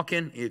not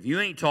talking. If you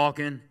ain't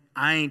talking,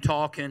 I ain't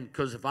talking.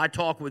 Because if I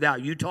talk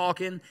without you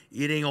talking,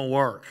 it ain't going to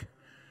work.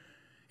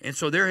 And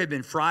so there have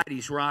been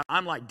Fridays where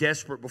I'm like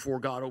desperate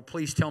before God. Oh,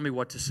 please tell me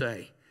what to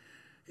say.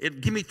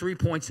 Give me 3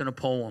 points in a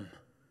poem.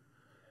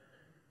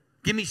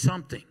 Give me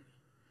something.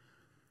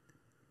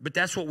 But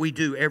that's what we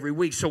do every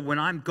week. So when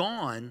I'm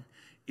gone,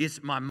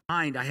 it's my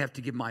mind. I have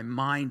to give my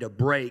mind a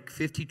break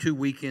 52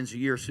 weekends a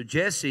year. So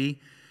Jesse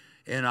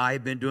and I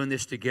have been doing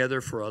this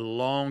together for a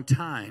long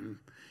time.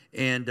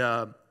 And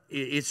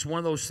it's one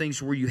of those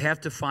things where you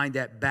have to find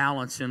that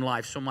balance in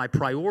life. So my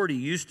priority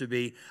used to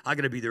be, I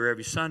got to be there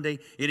every Sunday.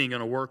 It ain't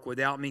going to work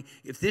without me.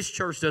 If this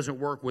church doesn't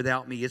work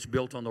without me, it's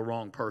built on the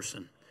wrong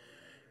person.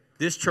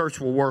 This church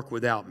will work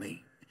without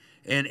me.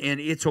 And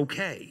it's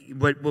okay.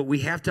 But we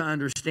have to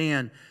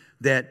understand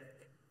that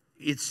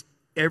it's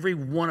every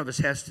one of us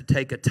has to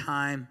take a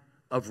time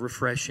of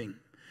refreshing.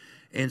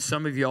 And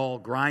some of y'all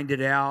grind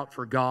it out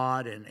for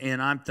God.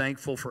 And I'm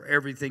thankful for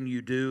everything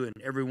you do and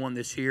everyone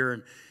that's here.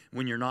 And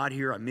when you're not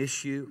here, I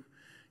miss you.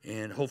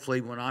 And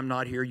hopefully when I'm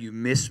not here, you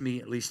miss me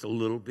at least a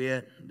little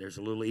bit. There's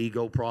a little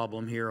ego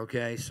problem here,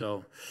 okay?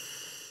 So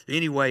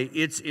anyway,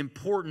 it's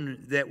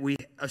important that we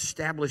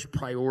establish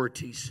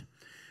priorities.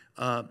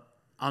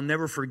 I'll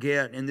never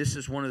forget, and this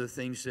is one of the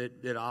things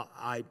that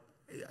I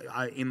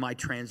in my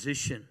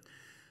transition,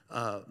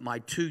 my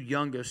two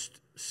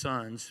youngest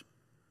sons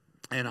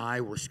and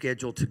I were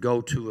scheduled to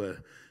go to a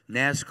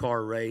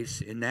NASCAR race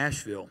in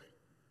Nashville.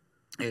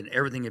 And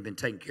everything had been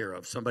taken care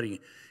of. Somebody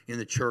in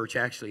the church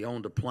actually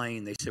owned a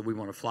plane. They said, we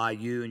want to fly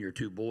you and your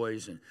two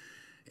boys.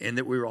 And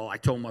that we were all, I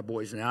told my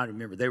boys, and I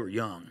remember they were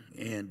young.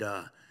 And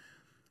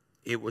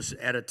it was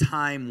at a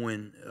time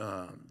when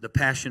The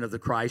Passion of the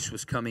Christ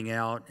was coming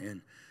out,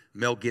 and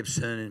Mel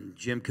Gibson and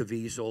Jim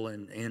Caviezel,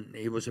 and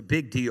it was a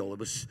big deal. It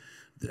was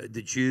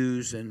the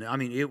Jews, and I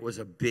mean, it was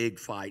a big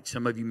fight.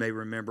 Some of you may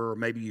remember, or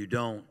maybe you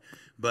don't,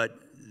 but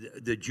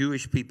the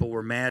Jewish people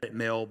were mad at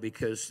Mel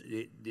because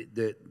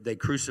they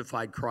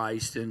crucified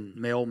Christ, and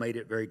Mel made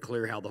it very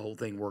clear how the whole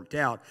thing worked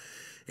out.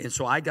 And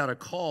so I got a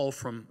call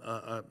from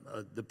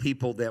the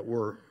people that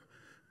were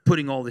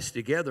putting all this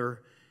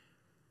together,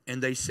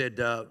 and they said,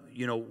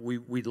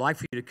 we'd like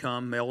for you to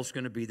come. Mel's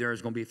going to be there.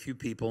 There's going to be a few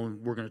people,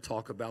 and we're going to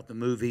talk about the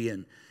movie.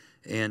 And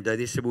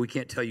they said, well, we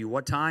can't tell you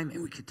what time,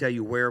 and we can tell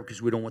you where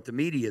because we don't want the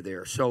media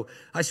there. So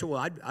I said,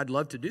 well, I'd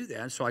love to do that.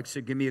 And so I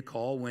said, give me a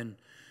call when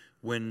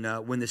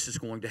this is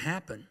going to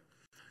happen.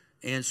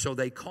 And so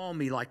they called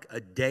me like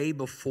a day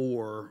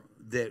before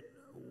that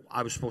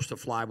I was supposed to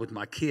fly with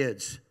my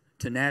kids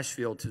to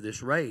Nashville to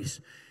this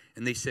race.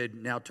 And they said,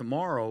 now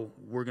tomorrow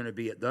we're going to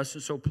be at thus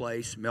and so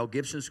place. Mel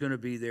Gibson's going to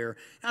be there.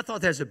 And I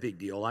thought that's a big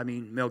deal. I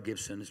mean, Mel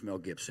Gibson is Mel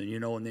Gibson,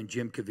 and then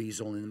Jim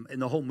Caviezel,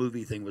 and the whole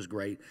movie thing was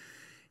great.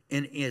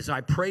 And as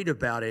I prayed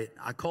about it,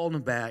 I called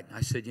him back.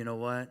 I said, you know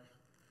what?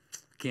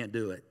 Can't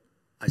do it.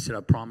 I said,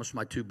 I promised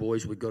my two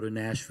boys we'd go to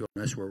Nashville,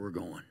 and that's where we're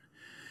going.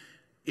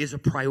 Is a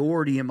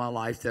priority in my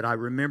life that I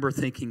remember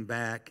thinking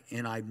back,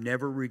 and I've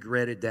never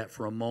regretted that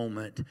for a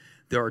moment.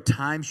 There are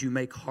times you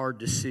make hard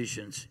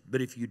decisions,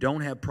 but if you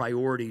don't have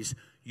priorities,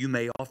 you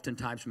may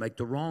oftentimes make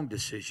the wrong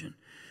decision.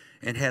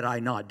 And had I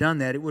not done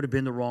that, it would have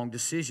been the wrong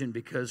decision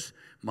because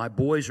my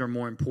boys are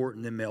more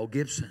important than Mel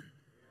Gibson.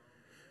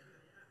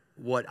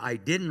 What I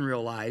didn't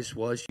realize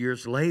was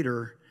years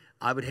later,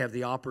 I would have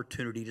the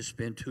opportunity to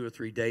spend 2 or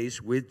 3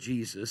 days with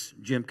Jesus,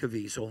 Jim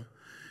Caviezel,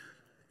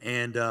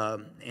 and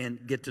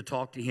get to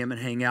talk to him and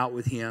hang out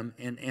with him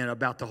and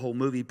about the whole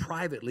movie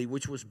privately,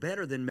 which was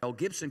better than Mel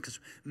Gibson because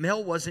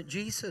Mel wasn't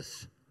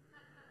Jesus.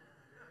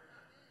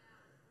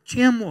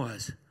 Jim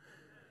was.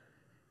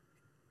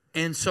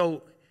 And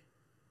so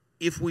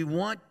if we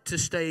want to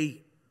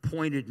stay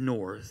pointed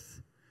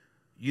north,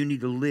 you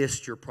need to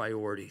list your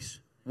priorities.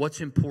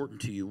 What's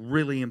important to you,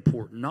 really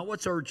important. Not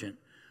what's urgent,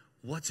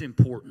 what's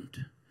important.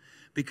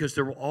 Because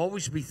there will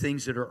always be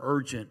things that are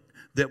urgent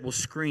that will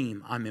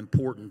scream, I'm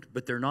important,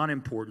 but they're not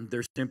important.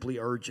 They're simply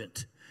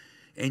urgent.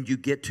 And you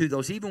get to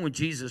those. Even when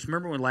Jesus,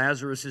 remember when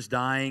Lazarus is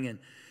dying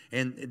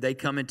and they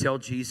come and tell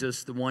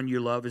Jesus, the one you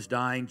love is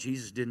dying.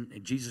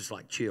 Jesus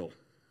like, chill.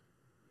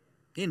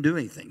 He didn't do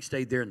anything,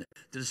 stayed there. And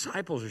the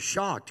disciples are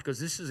shocked because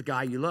this is a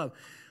guy you love.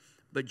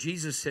 But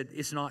Jesus said,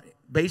 it's not,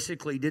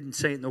 basically didn't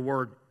say it in the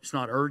word, it's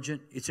not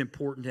urgent, it's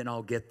important, and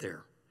I'll get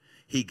there.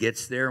 He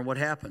gets there, and what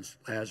happens?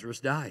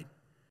 Lazarus died.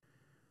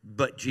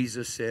 But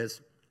Jesus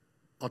says,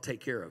 I'll take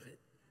care of it.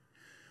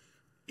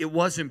 It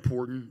was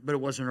important, but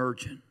it wasn't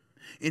urgent.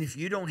 And if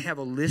you don't have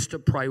a list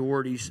of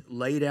priorities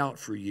laid out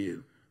for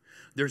you,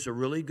 there's a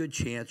really good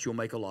chance you'll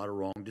make a lot of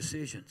wrong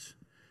decisions.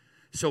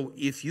 So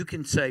if you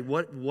can say,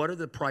 what are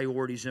the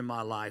priorities in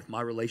my life?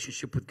 My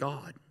relationship with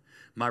God,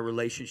 my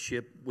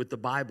relationship with the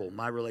Bible,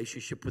 my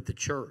relationship with the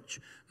church,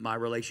 my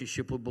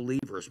relationship with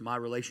believers, my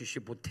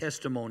relationship with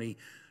testimony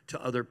to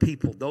other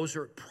people. Those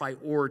are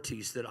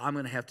priorities that I'm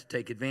going to have to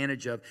take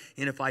advantage of.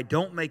 And if I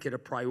don't make it a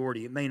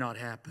priority, it may not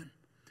happen.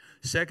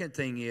 Second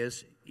thing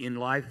is, in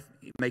life,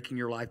 making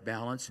your life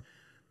balance,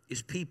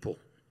 is people.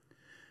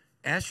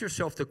 Ask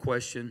yourself the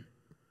question,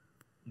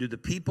 do the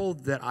people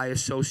that I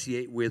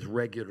associate with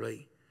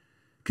regularly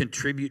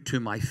contribute to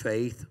my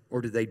faith,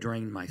 or do they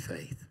drain my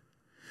faith?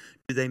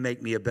 Do they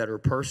make me a better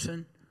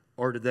person,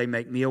 or do they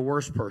make me a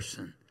worse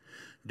person?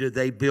 Do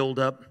they build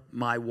up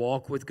my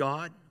walk with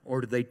God,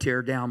 or do they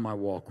tear down my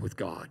walk with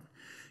God?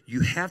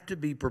 You have to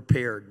be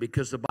prepared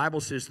because the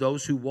Bible says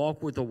those who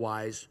walk with the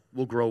wise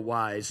will grow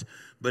wise,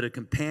 but a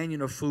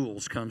companion of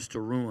fools comes to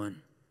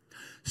ruin.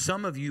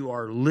 Some of you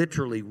are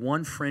literally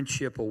one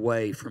friendship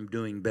away from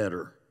doing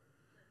better,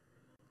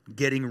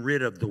 getting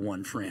rid of the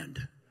one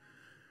friend.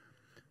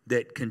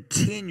 that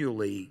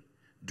continually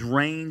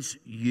drains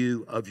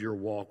you of your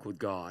walk with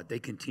God. They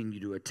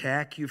continue to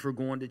attack you for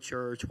going to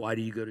church. Why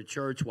do you go to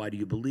church? Why do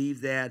you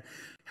believe that?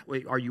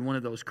 Wait, are you one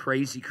of those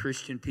crazy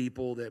Christian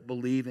people that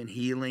believe in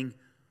healing?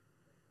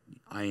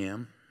 I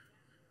am.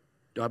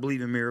 Do I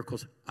believe in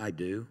miracles? I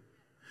do.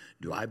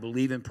 Do I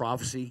believe in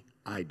prophecy?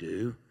 I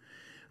do.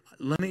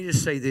 Let me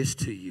just say this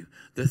to you.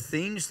 The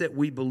things that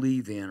we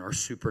believe in are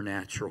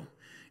supernatural,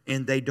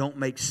 and they don't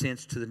make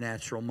sense to the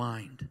natural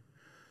mind.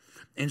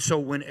 And so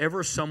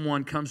whenever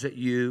someone comes at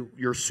you,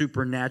 your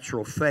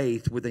supernatural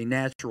faith, with a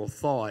natural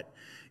thought,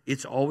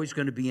 it's always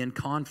going to be in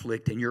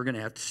conflict, and you're going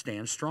to have to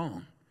stand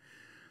strong.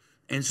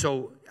 And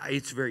so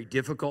it's very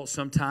difficult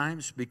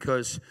sometimes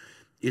because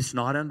it's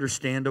not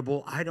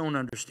understandable. I don't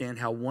understand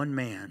how one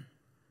man,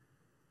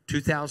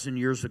 2,000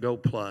 years ago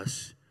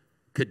plus,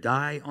 could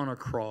die on a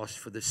cross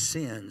for the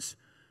sins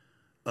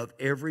of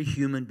every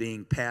human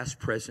being, past,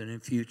 present,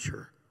 and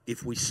future,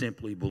 if we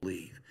simply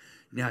believe.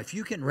 Now, if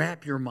you can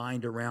wrap your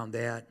mind around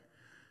that,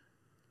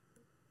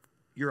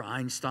 you're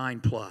Einstein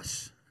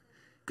plus,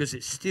 because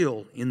it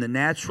still, in the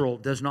natural,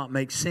 does not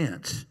make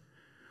sense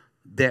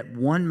that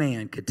one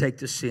man could take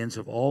the sins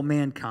of all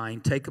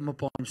mankind, take them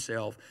upon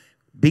himself,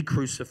 be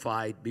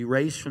crucified, be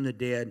raised from the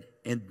dead,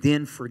 and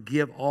then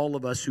forgive all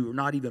of us who are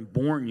not even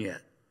born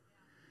yet.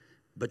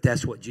 But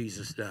that's what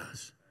Jesus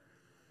does.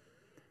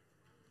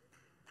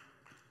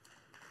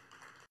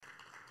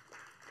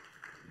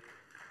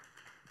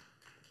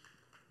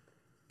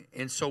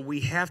 And so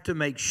we have to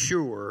make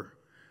sure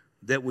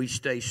that we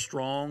stay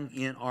strong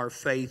in our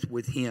faith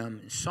with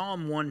Him.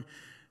 Psalm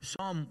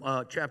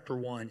chapter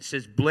 1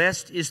 says,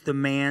 "Blessed is the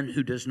man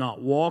who does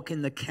not walk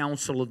in the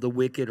counsel of the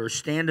wicked, or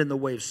stand in the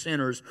way of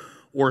sinners,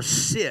 or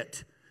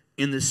sit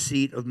in the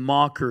seat of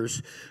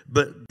mockers,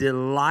 but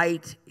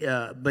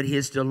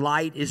his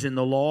delight is in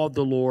the law of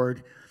the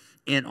Lord,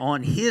 and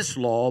on His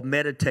law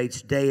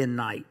meditates day and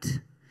night.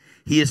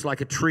 He is like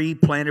a tree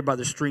planted by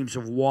the streams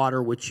of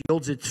water, which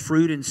yields its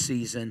fruit in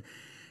season,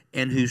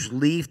 and whose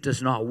leaf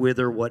does not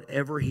wither.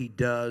 Whatever he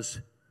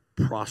does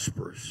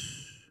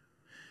prospers."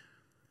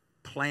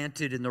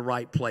 Planted in the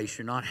right place.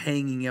 You're not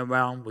hanging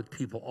around with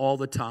people all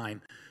the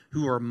time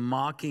who are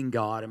mocking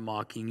God and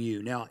mocking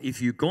you. Now,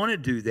 if you're going to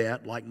do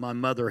that, like my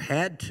mother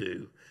had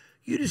to,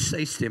 you just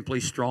stay simply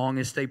strong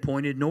and stay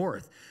pointed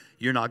north.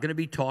 You're not going to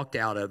be talked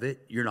out of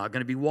it. You're not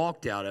going to be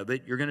walked out of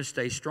it. You're going to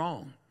stay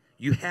strong.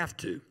 You have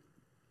to.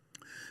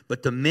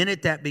 But the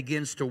minute that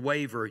begins to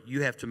waver,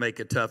 you have to make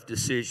a tough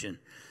decision.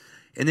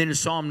 And then in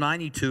Psalm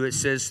 92, it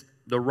says,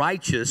 "The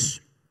righteous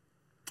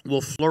will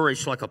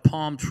flourish like a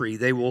palm tree.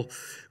 They will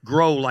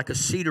grow like a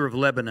cedar of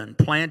Lebanon,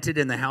 planted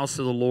in the house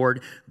of the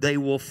Lord. They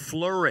will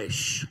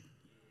flourish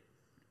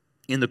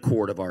in the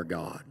court of our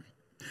God.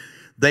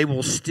 They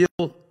will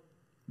still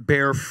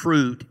bear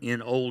fruit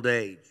in old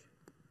age."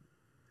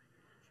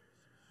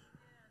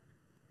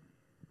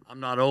 I'm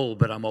not old,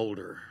 but I'm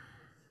older.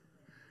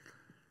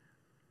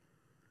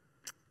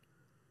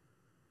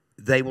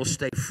 "They will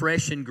stay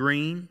fresh and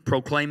green,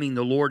 proclaiming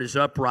the Lord is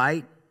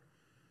upright.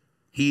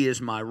 He is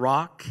my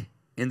rock,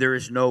 and there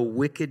is no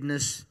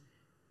wickedness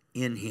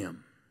in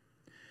Him."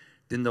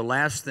 Then the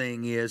last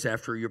thing is,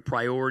 after your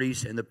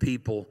priorities and the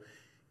people,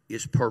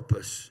 is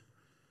purpose.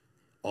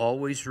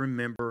 Always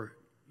remember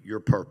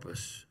your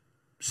purpose.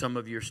 Some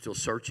of you are still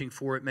searching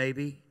for it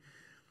maybe,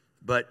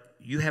 but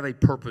you have a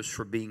purpose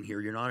for being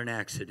here. You're not an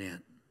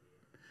accident.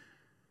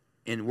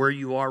 And where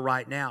you are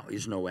right now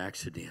is no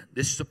accident.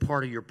 This is a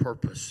part of your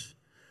purpose.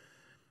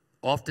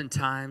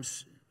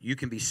 Oftentimes, you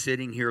can be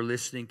sitting here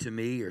listening to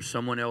me or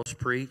someone else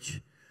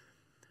preach,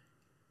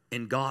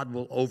 and God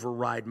will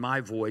override my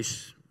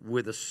voice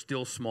with a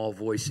still small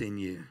voice in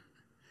you.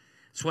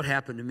 It's what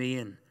happened to me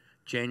in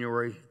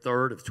January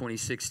 3rd of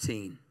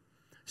 2016,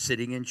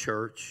 sitting in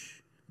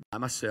church by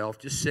myself,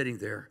 just sitting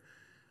there.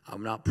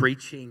 I'm not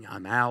preaching.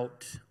 I'm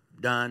out,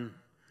 done.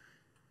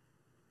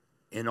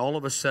 And all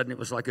of a sudden, it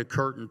was like a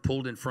curtain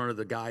pulled in front of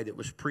the guy that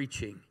was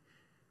preaching,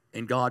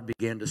 and God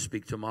began to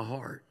speak to my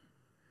heart.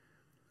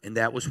 And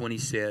that was when He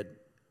said,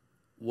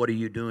 "What are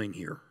you doing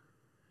here?"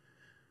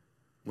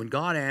 When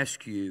God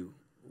asks you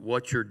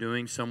what you're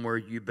doing somewhere,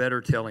 you better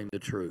tell Him the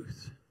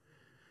truth.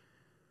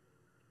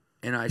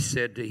 And I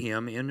said to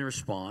him in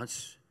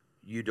response,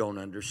 "You don't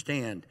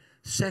understand."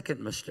 Second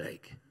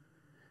mistake.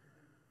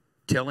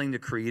 Telling the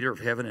Creator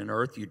of heaven and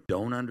earth you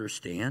don't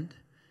understand.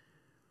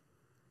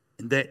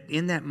 And that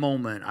in that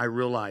moment, I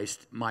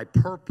realized my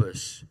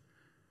purpose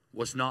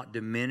was not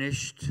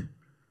diminished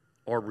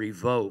or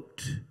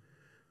revoked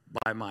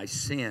by my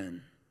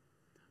sin.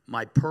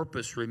 My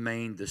purpose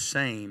remained the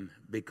same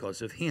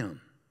because of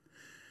Him.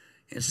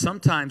 And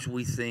sometimes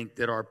we think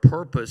that our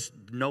purpose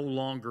no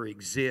longer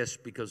exists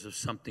because of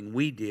something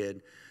we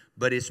did,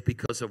 but it's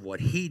because of what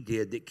He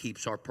did that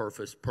keeps our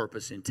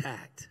purpose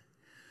intact.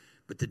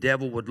 But the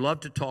devil would love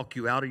to talk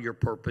you out of your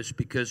purpose,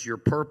 because your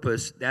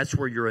purpose, that's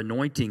where your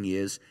anointing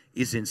is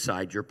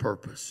inside your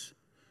purpose.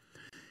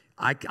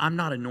 I'm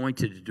not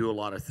anointed to do a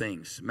lot of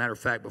things. Matter of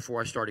fact, before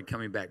I started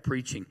coming back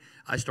preaching,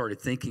 I started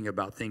thinking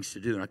about things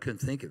to do, and I couldn't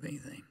think of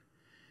anything.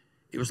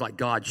 It was like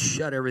God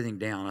shut everything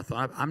down. I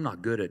thought, I'm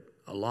not good at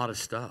a lot of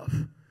stuff.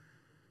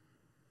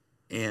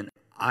 And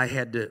I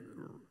had to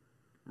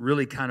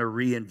really kind of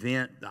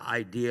reinvent the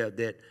idea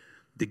that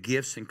the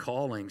gifts and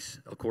callings,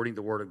 according to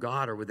the Word of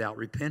God, are without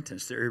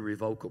repentance. They're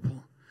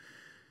irrevocable.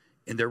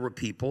 And there were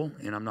people,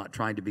 and I'm not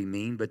trying to be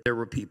mean, but there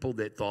were people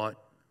that thought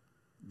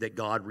that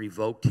God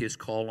revoked his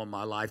call on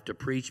my life to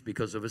preach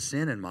because of a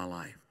sin in my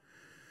life.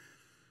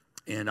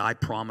 And I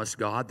promised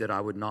God that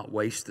I would not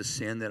waste the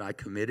sin that I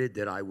committed,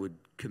 that I would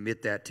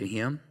commit that to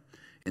him,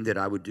 and that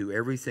I would do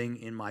everything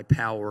in my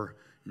power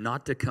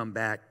not to come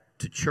back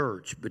to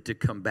church, but to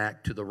come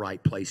back to the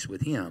right place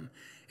with him.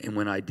 And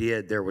when I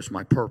did, there was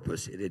my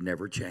purpose. It had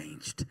never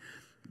changed.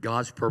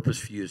 God's purpose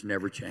for you has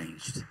never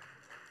changed.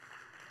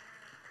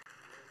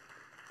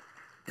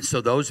 And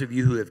so those of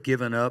you who have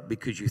given up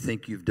because you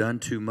think you've done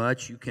too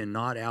much, you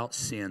cannot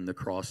out-sin the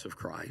cross of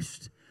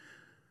Christ.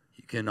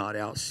 You cannot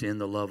out-sin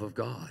the love of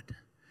God.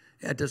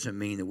 That doesn't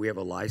mean that we have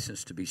a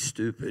license to be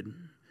stupid.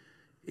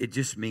 It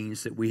just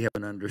means that we have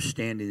an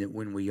understanding that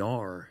when we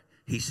are,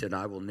 he said,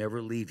 I will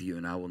never leave you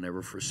and I will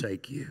never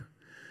forsake you.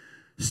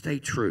 Stay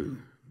true.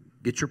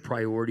 Get your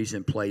priorities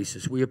in place.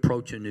 As we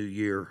approach a new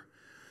year,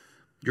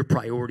 your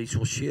priorities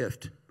will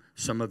shift.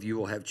 Some of you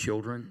will have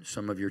children.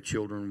 Some of your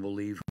children will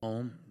leave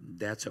home.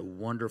 That's a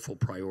wonderful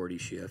priority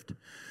shift.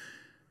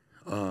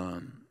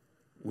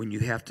 When you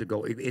have to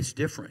go, it's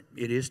different.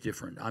 It is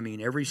different. I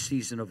mean, every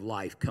season of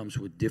life comes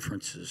with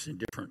differences and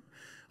different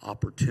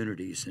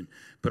opportunities.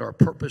 But our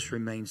purpose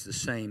remains the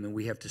same, and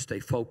we have to stay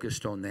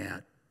focused on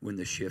that when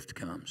the shift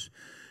comes.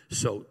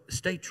 So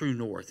stay true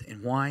north.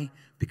 And why?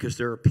 Because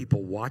there are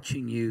people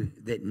watching you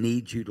that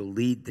need you to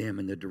lead them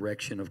in the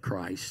direction of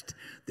Christ.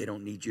 They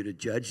don't need you to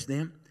judge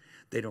them.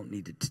 They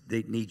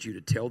need you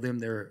to tell them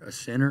they're a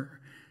sinner.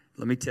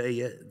 Let me tell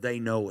you, they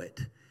know it.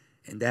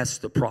 And that's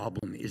the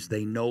problem, is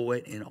they know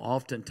it, and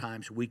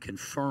oftentimes we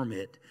confirm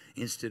it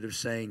instead of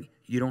saying,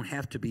 you don't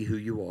have to be who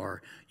you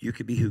are. You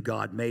can be who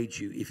God made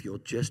you if you'll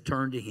just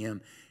turn to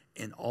him.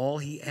 And all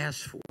he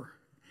asks for,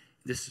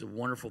 this is a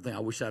wonderful thing. I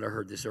wish I'd have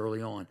heard this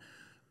early on.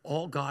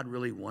 All God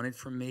really wanted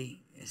from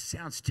me, it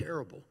sounds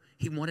terrible,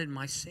 he wanted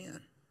my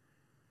sin.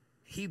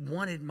 He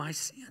wanted my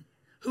sin.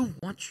 Who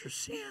wants your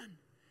sin?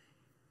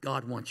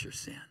 God wants your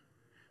sin.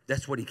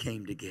 That's what he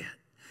came to get.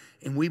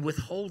 And we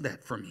withhold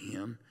that from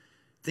him,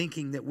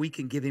 thinking that we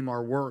can give him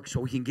our works,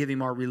 or we can give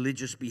him our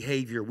religious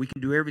behavior. We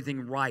can do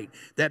everything right.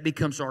 That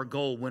becomes our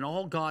goal. When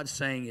all God's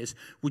saying is,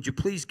 would you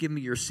please give me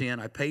your sin?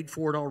 I paid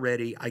for it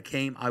already. I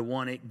came. I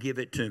want it. Give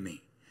it to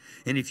me.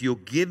 And if you'll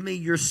give me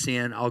your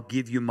sin, I'll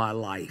give you my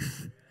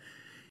life.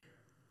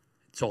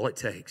 That's all it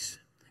takes.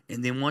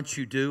 And then once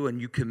you do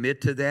and you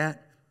commit to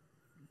that,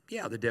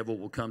 yeah, the devil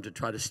will come to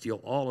try to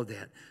steal all of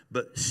that.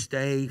 But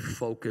stay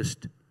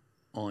focused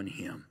on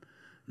him.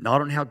 Not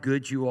on how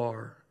good you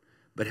are,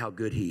 but how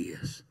good he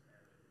is.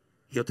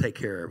 He'll take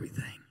care of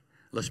everything.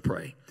 Let's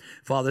pray.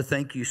 Father,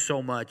 thank you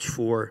so much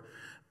for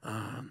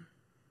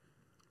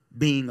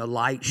being a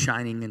light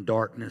shining in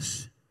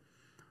darkness.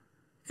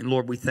 And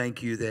Lord, we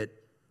thank you that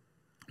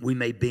we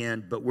may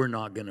bend, but we're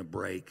not going to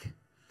break.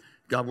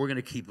 God, we're going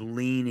to keep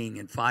leaning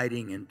and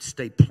fighting and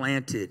stay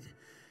planted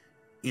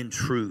in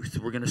truth.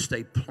 We're going to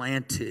stay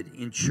planted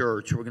in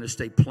church. We're going to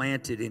stay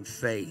planted in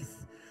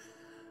faith.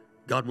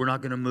 God, we're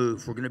not going to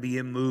move. We're going to be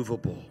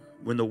immovable.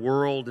 When the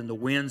world and the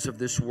winds of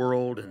this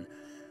world and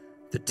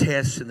the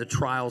tests and the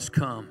trials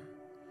come,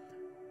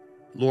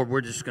 Lord, we're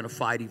just going to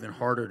fight even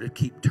harder to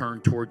keep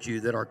turned towards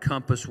you, that our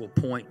compass will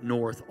point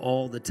north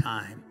all the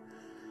time.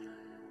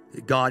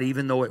 God,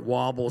 even though it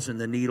wobbles and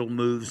the needle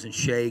moves and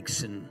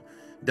shakes and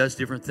does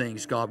different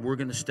things, God, we're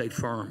going to stay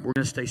firm. We're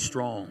going to stay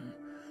strong.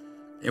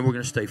 And we're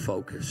going to stay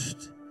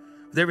focused.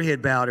 With every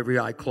head bowed, every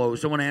eye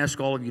closed, I want to ask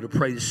all of you to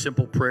pray this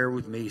simple prayer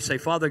with me. Say,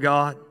 Father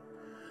God,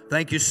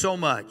 thank you so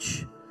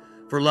much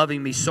for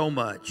loving me so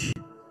much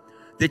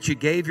that you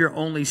gave your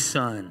only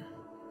Son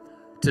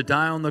to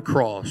die on the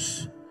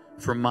cross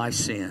for my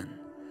sin.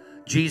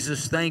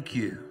 Jesus, thank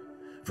you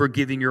for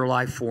giving your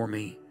life for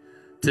me.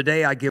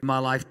 Today I give my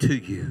life to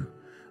you.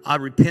 I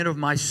repent of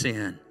my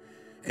sin,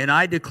 and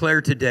I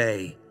declare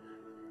today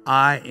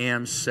I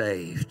am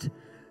saved.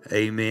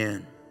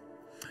 Amen.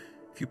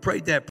 If you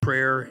prayed that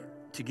prayer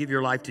to give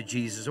your life to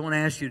Jesus, I want to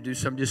ask you to do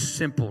something just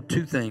simple.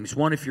 Two things.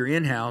 One, if you're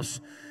in-house,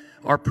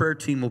 our prayer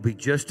team will be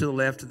just to the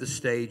left of the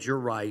stage, your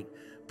right.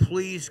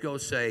 Please go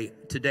say,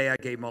 today I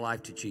gave my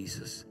life to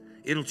Jesus.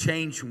 It'll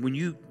change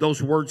when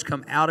those words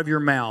come out of your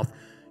mouth.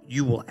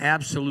 You will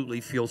absolutely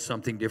feel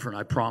something different,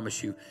 I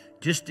promise you.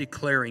 Just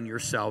declaring your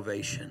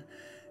salvation.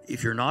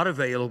 If you're not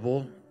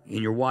available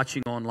and you're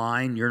watching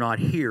online, you're not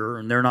here,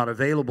 and they're not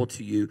available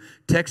to you,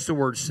 text the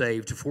word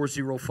SAVE to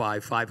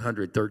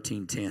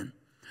 405-500-1310.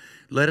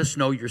 Let us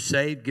know you're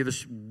saved. Give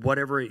us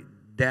whatever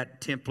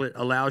that template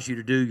allows you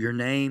to do. Your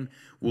name.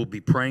 We'll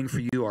be praying for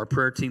you. Our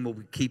prayer team will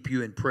keep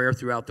you in prayer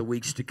throughout the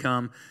weeks to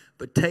come.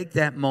 But take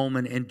that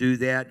moment and do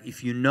that.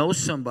 If you know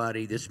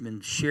somebody that's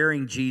been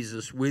sharing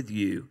Jesus with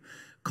you,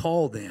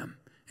 call them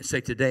and say,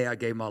 today I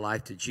gave my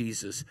life to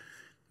Jesus.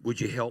 would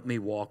you help me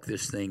walk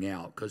this thing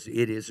out? Because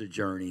it is a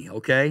journey,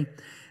 okay?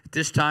 At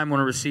this time, I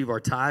want to receive our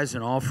tithes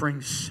and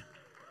offerings.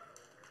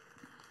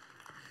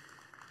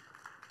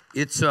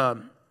 It's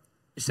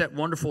that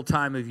wonderful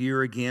time of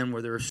year again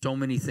where there are so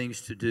many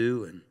things to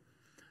do and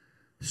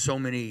so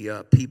many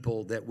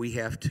people that we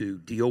have to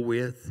deal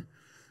with,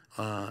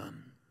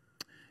 and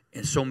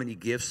so many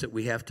gifts that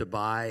we have to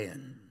buy,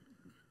 and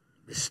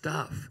it's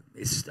stuff.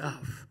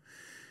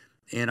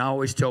 And I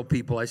always tell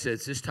people, I said,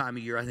 it's this time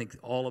of year, I think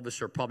all of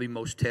us are probably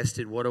most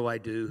tested. What do I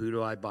do? Who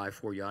do I buy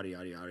for? Yada,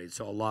 yada, yada. It's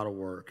a lot of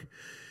work.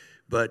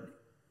 But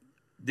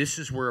this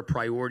is where a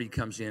priority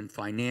comes in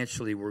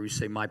financially, where we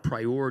say, my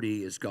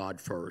priority is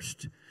God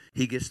first.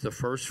 He gets the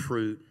first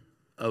fruit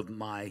of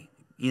my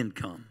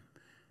income.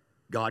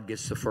 God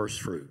gets the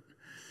first fruit.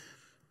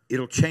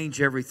 It'll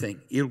change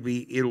everything. It'll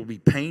be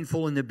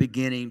painful in the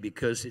beginning,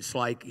 because it's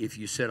like if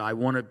you said, I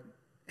want to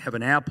have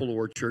an apple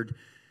orchard,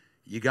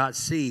 you got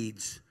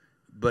seeds,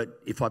 but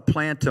if I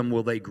plant them,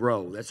 will they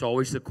grow? That's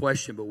always the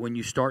question. But when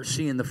you start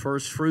seeing the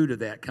first fruit of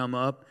that come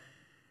up,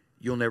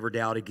 you'll never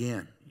doubt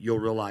again. You'll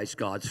realize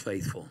God's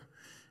faithful.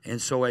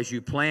 And so as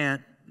you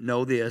plant,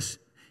 know this,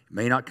 it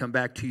may not come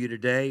back to you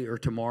today or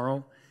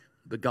tomorrow,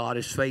 but God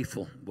is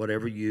faithful.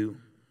 Whatever you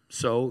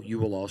sow, you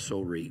will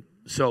also reap.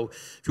 So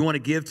if you want to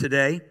give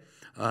today,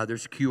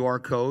 there's a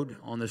QR code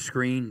on the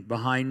screen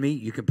behind me.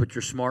 You can put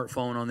your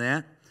smartphone on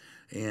that,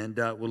 and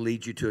we'll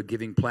lead you to a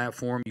giving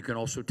platform. You can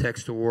also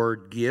text the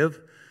word GIVE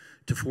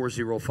to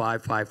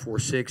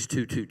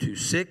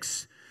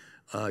 405-546-2226.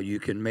 You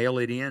can mail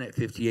it in at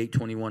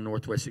 5821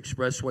 Northwest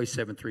Expressway,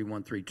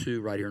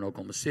 73132, right here in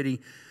Oklahoma City.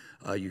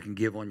 You can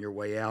give on your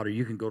way out, or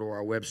you can go to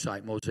our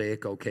website,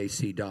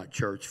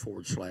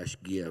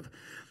 mosaicokc.church/give.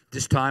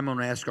 This time, I'm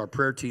going to ask our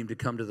prayer team to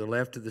come to the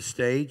left of the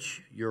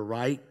stage, your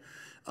right.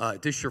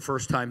 If this is your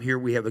first time here,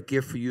 we have a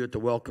gift for you at the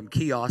welcome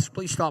kiosk.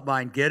 Please stop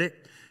by and get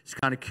it. It's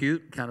kind of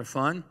cute, kind of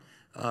fun.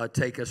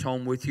 Take us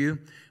home with you.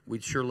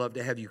 We'd sure love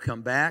to have you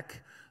come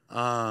back.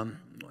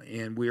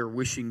 And we are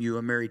wishing you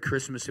a Merry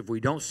Christmas if we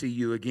don't see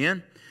you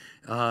again.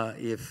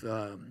 If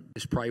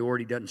this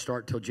priority doesn't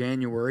start till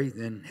January,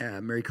 then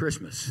Merry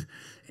Christmas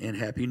and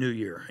Happy New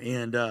Year.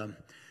 And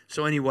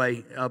so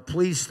anyway,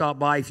 please stop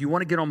by. If you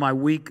want to get on my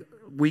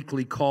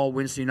weekly call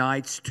Wednesday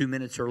nights, 2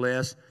 minutes or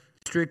less,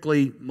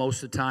 strictly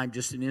most of the time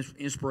just an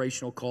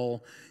inspirational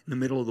call in the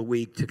middle of the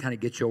week to kind of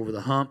get you over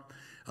the hump.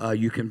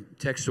 You can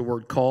text the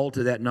word call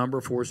to that number,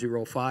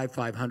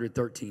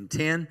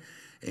 405-500-1310,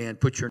 and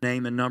put your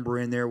name and number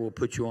in there. We'll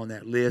put you on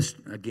that list.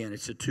 Again,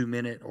 it's a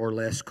 2-minute or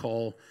less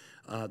call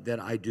that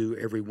I do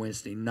every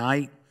Wednesday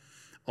night.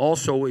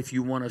 Also, if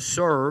you want to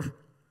serve,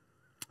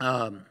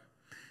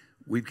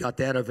 we've got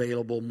that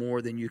available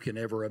more than you can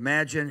ever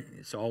imagine.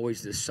 It's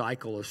always this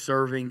cycle of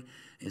serving,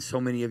 and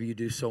so many of you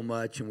do so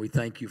much, and we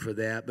thank you for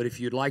that. But if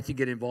you'd like to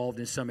get involved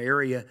in some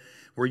area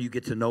where you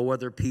get to know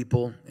other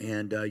people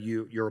and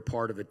you're a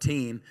part of a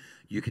team,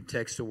 you can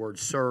text the word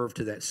SERVE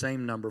to that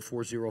same number,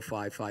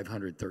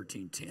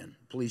 405-500-1310.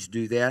 Please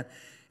do that.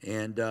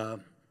 And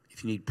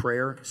if you need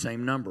prayer,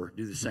 same number.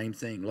 Do the same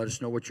thing. Let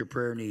us know what your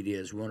prayer need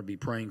is. We want to be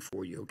praying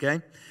for you,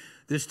 okay?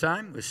 This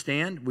time, we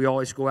stand. We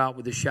always go out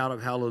with a shout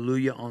of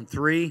hallelujah on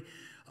 3.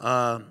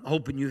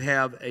 Hoping you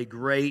have a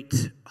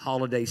great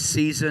holiday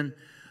season.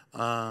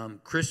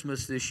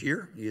 Christmas this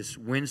year is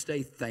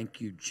Wednesday.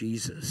 Thank you,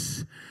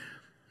 Jesus.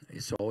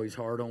 It's always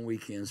hard on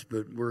weekends,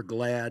 but we're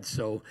glad.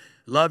 So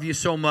love you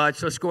so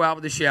much. Let's go out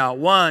with a shout.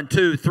 1,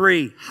 2,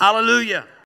 3. Hallelujah.